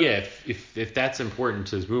war. Yeah, if that's important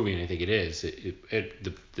to this movie, and I think it is,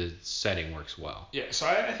 the setting works well. Yeah, so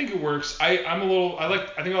I think it works. I think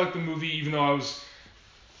I like the movie, even though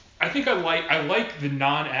I like the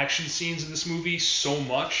non-action scenes of this movie so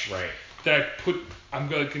much Right. that I'm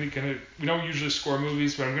gonna we don't usually score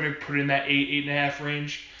movies, but I'm gonna put it in that 8.5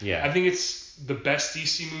 range. Yeah. I think it's the best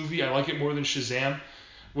DC movie. I like it more than Shazam.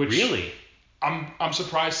 Which Really? I'm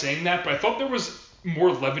surprised saying that, but I thought there was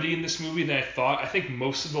more levity in this movie than I thought. I think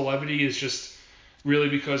most of the levity is just really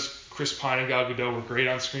because Chris Pine and Gal Gadot were great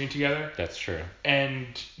on screen together. That's true. And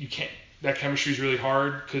that chemistry is really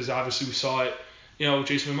hard because obviously we saw it, with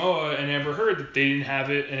Jason Momoa and Amber Heard that they didn't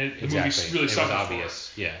have it, and the movie really it was suffered obvious.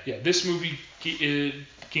 for it. Yeah. Yeah, this movie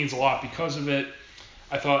gains a lot because of it.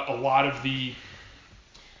 I thought a lot of the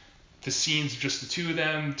scenes of just the two of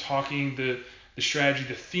them talking, the strategy,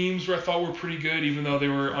 the themes I thought were pretty good, even though they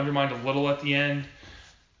were undermined a little at the end.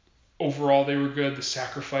 Overall, they were good. The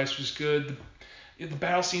sacrifice was good. The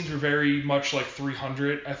battle scenes were very much like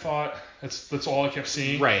 300. I thought that's all I kept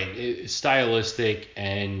seeing. Right. It's stylistic,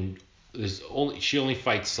 and she only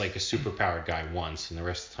fights like a superpowered guy once, and the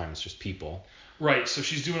rest of the time it's just people. Right. So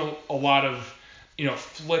she's doing a lot of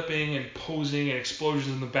flipping and posing and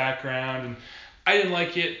explosions in the background, and I didn't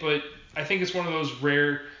like it, but I think it's one of those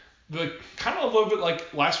rare. Kind of a little bit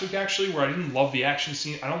like last week actually, where I didn't love the action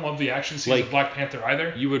scene. I don't love the action scenes of Black Panther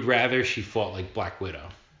either. You would rather she fought like Black Widow,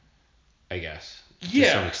 I guess. Yeah.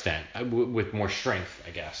 To some extent, with more strength,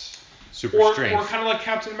 I guess. Super strength. Or kind of like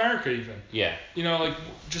Captain America even. Yeah. Like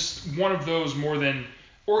just one of those more than.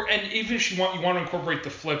 And even if you want to incorporate the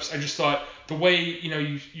flips, I just thought the way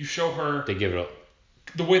you show her. They give it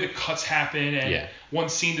the way the cuts happen and Yeah. one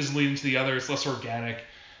scene doesn't lead into the other, it's less organic.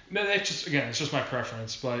 That's just, again, it's just my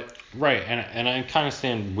preference, but right, and I kind of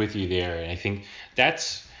stand with you there, and I think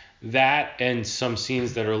that's that and some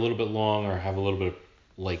scenes that are a little bit long or have a little bit of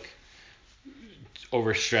like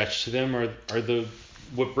overstretched to them are the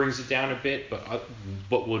what brings it down a bit,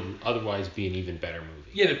 but would otherwise be an even better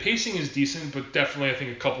movie. Yeah, the pacing is decent, but definitely I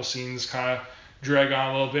think a couple scenes kind of drag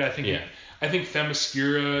on a little bit. I think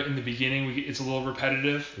Themyscira in the beginning it's a little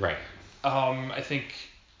repetitive. Right. I think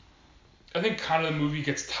kind of the movie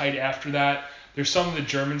gets tight after that. There's some of the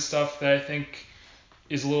German stuff that I think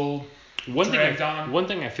is a little dragged on. One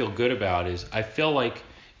thing I feel good about is I feel like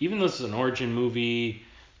even though this is an origin movie,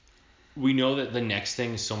 we know that the next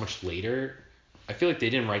thing is so much later. I feel like they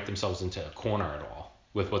didn't write themselves into a corner at all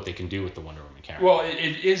with what they can do with the Wonder Woman character. Well,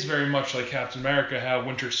 it is very much like Captain America, how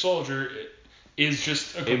Winter Soldier is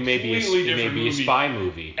just a completely different movie. A spy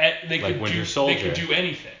movie. Winter Soldier. They could do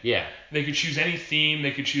anything. Yeah. They could choose any theme.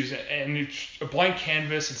 They could choose, and it's a blank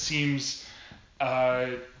canvas. It seems,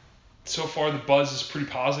 so far the buzz is pretty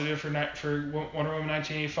positive for Wonder Woman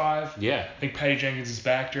 1985. Yeah. I think Patty Jenkins is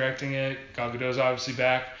back directing it. Gal Gadot's obviously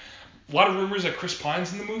back. A lot of rumors that Chris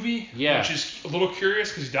Pine's in the movie. Yeah. Which is a little curious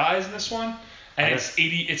because he dies in this one, and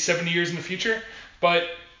it's 70 years in the future. But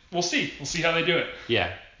we'll see. We'll see how they do it.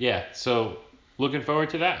 Yeah. Yeah. So looking forward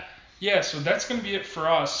to that. Yeah. So that's gonna be it for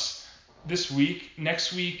us this week.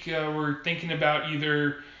 Next week we're thinking about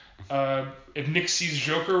either if Nick sees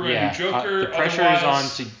Joker, we're gonna do Joker. The pressure is on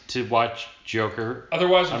to watch Joker.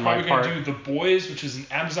 Otherwise, we're probably gonna do The Boys, which is an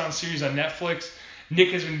Amazon series on Netflix.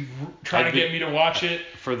 Nick has been trying to get me to watch it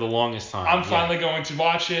for the longest time. I'm finally going to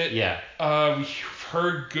watch it. Yeah. We've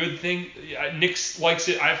heard good things. Nick likes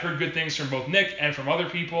it. I've heard good things from both Nick and from other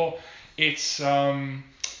people. It's a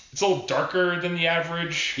little darker than the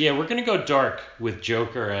average. Yeah, we're gonna go dark with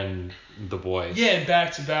Joker and The Boys. Yeah, and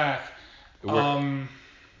back to back. And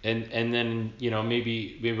then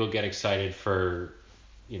maybe we'll get excited for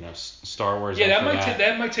Star Wars. Yeah,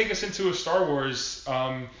 that might take us into a Star Wars.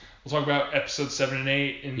 We'll talk about episode 7 and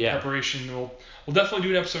 8 in preparation. We'll definitely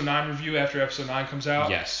do an episode 9 review after episode 9 comes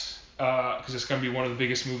out. Yes. Because it's going to be one of the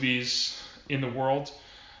biggest movies in the world.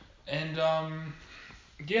 And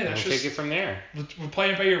that's we'll take it from there. We're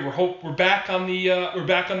playing it by ear. We're back on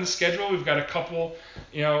the schedule. We've got a couple.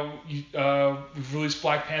 We've released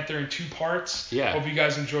Black Panther in 2 parts. Yeah. Hope you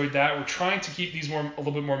guys enjoyed that. We're trying to keep these a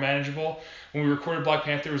little bit more manageable. When we recorded Black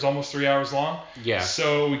Panther, it was almost 3 hours long. Yeah.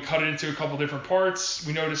 So we cut it into a couple different parts.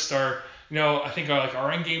 We noticed I think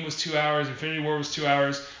our end game was 2 hours. Infinity War was 2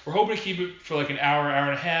 hours. We're hoping to keep it for like an hour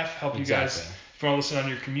and a half. Help you guys if you want to listen on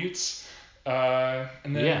your commutes.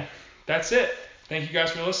 And then that's it. Thank you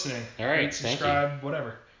guys for listening. All right. Rate, subscribe,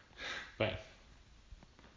 whatever. Bye.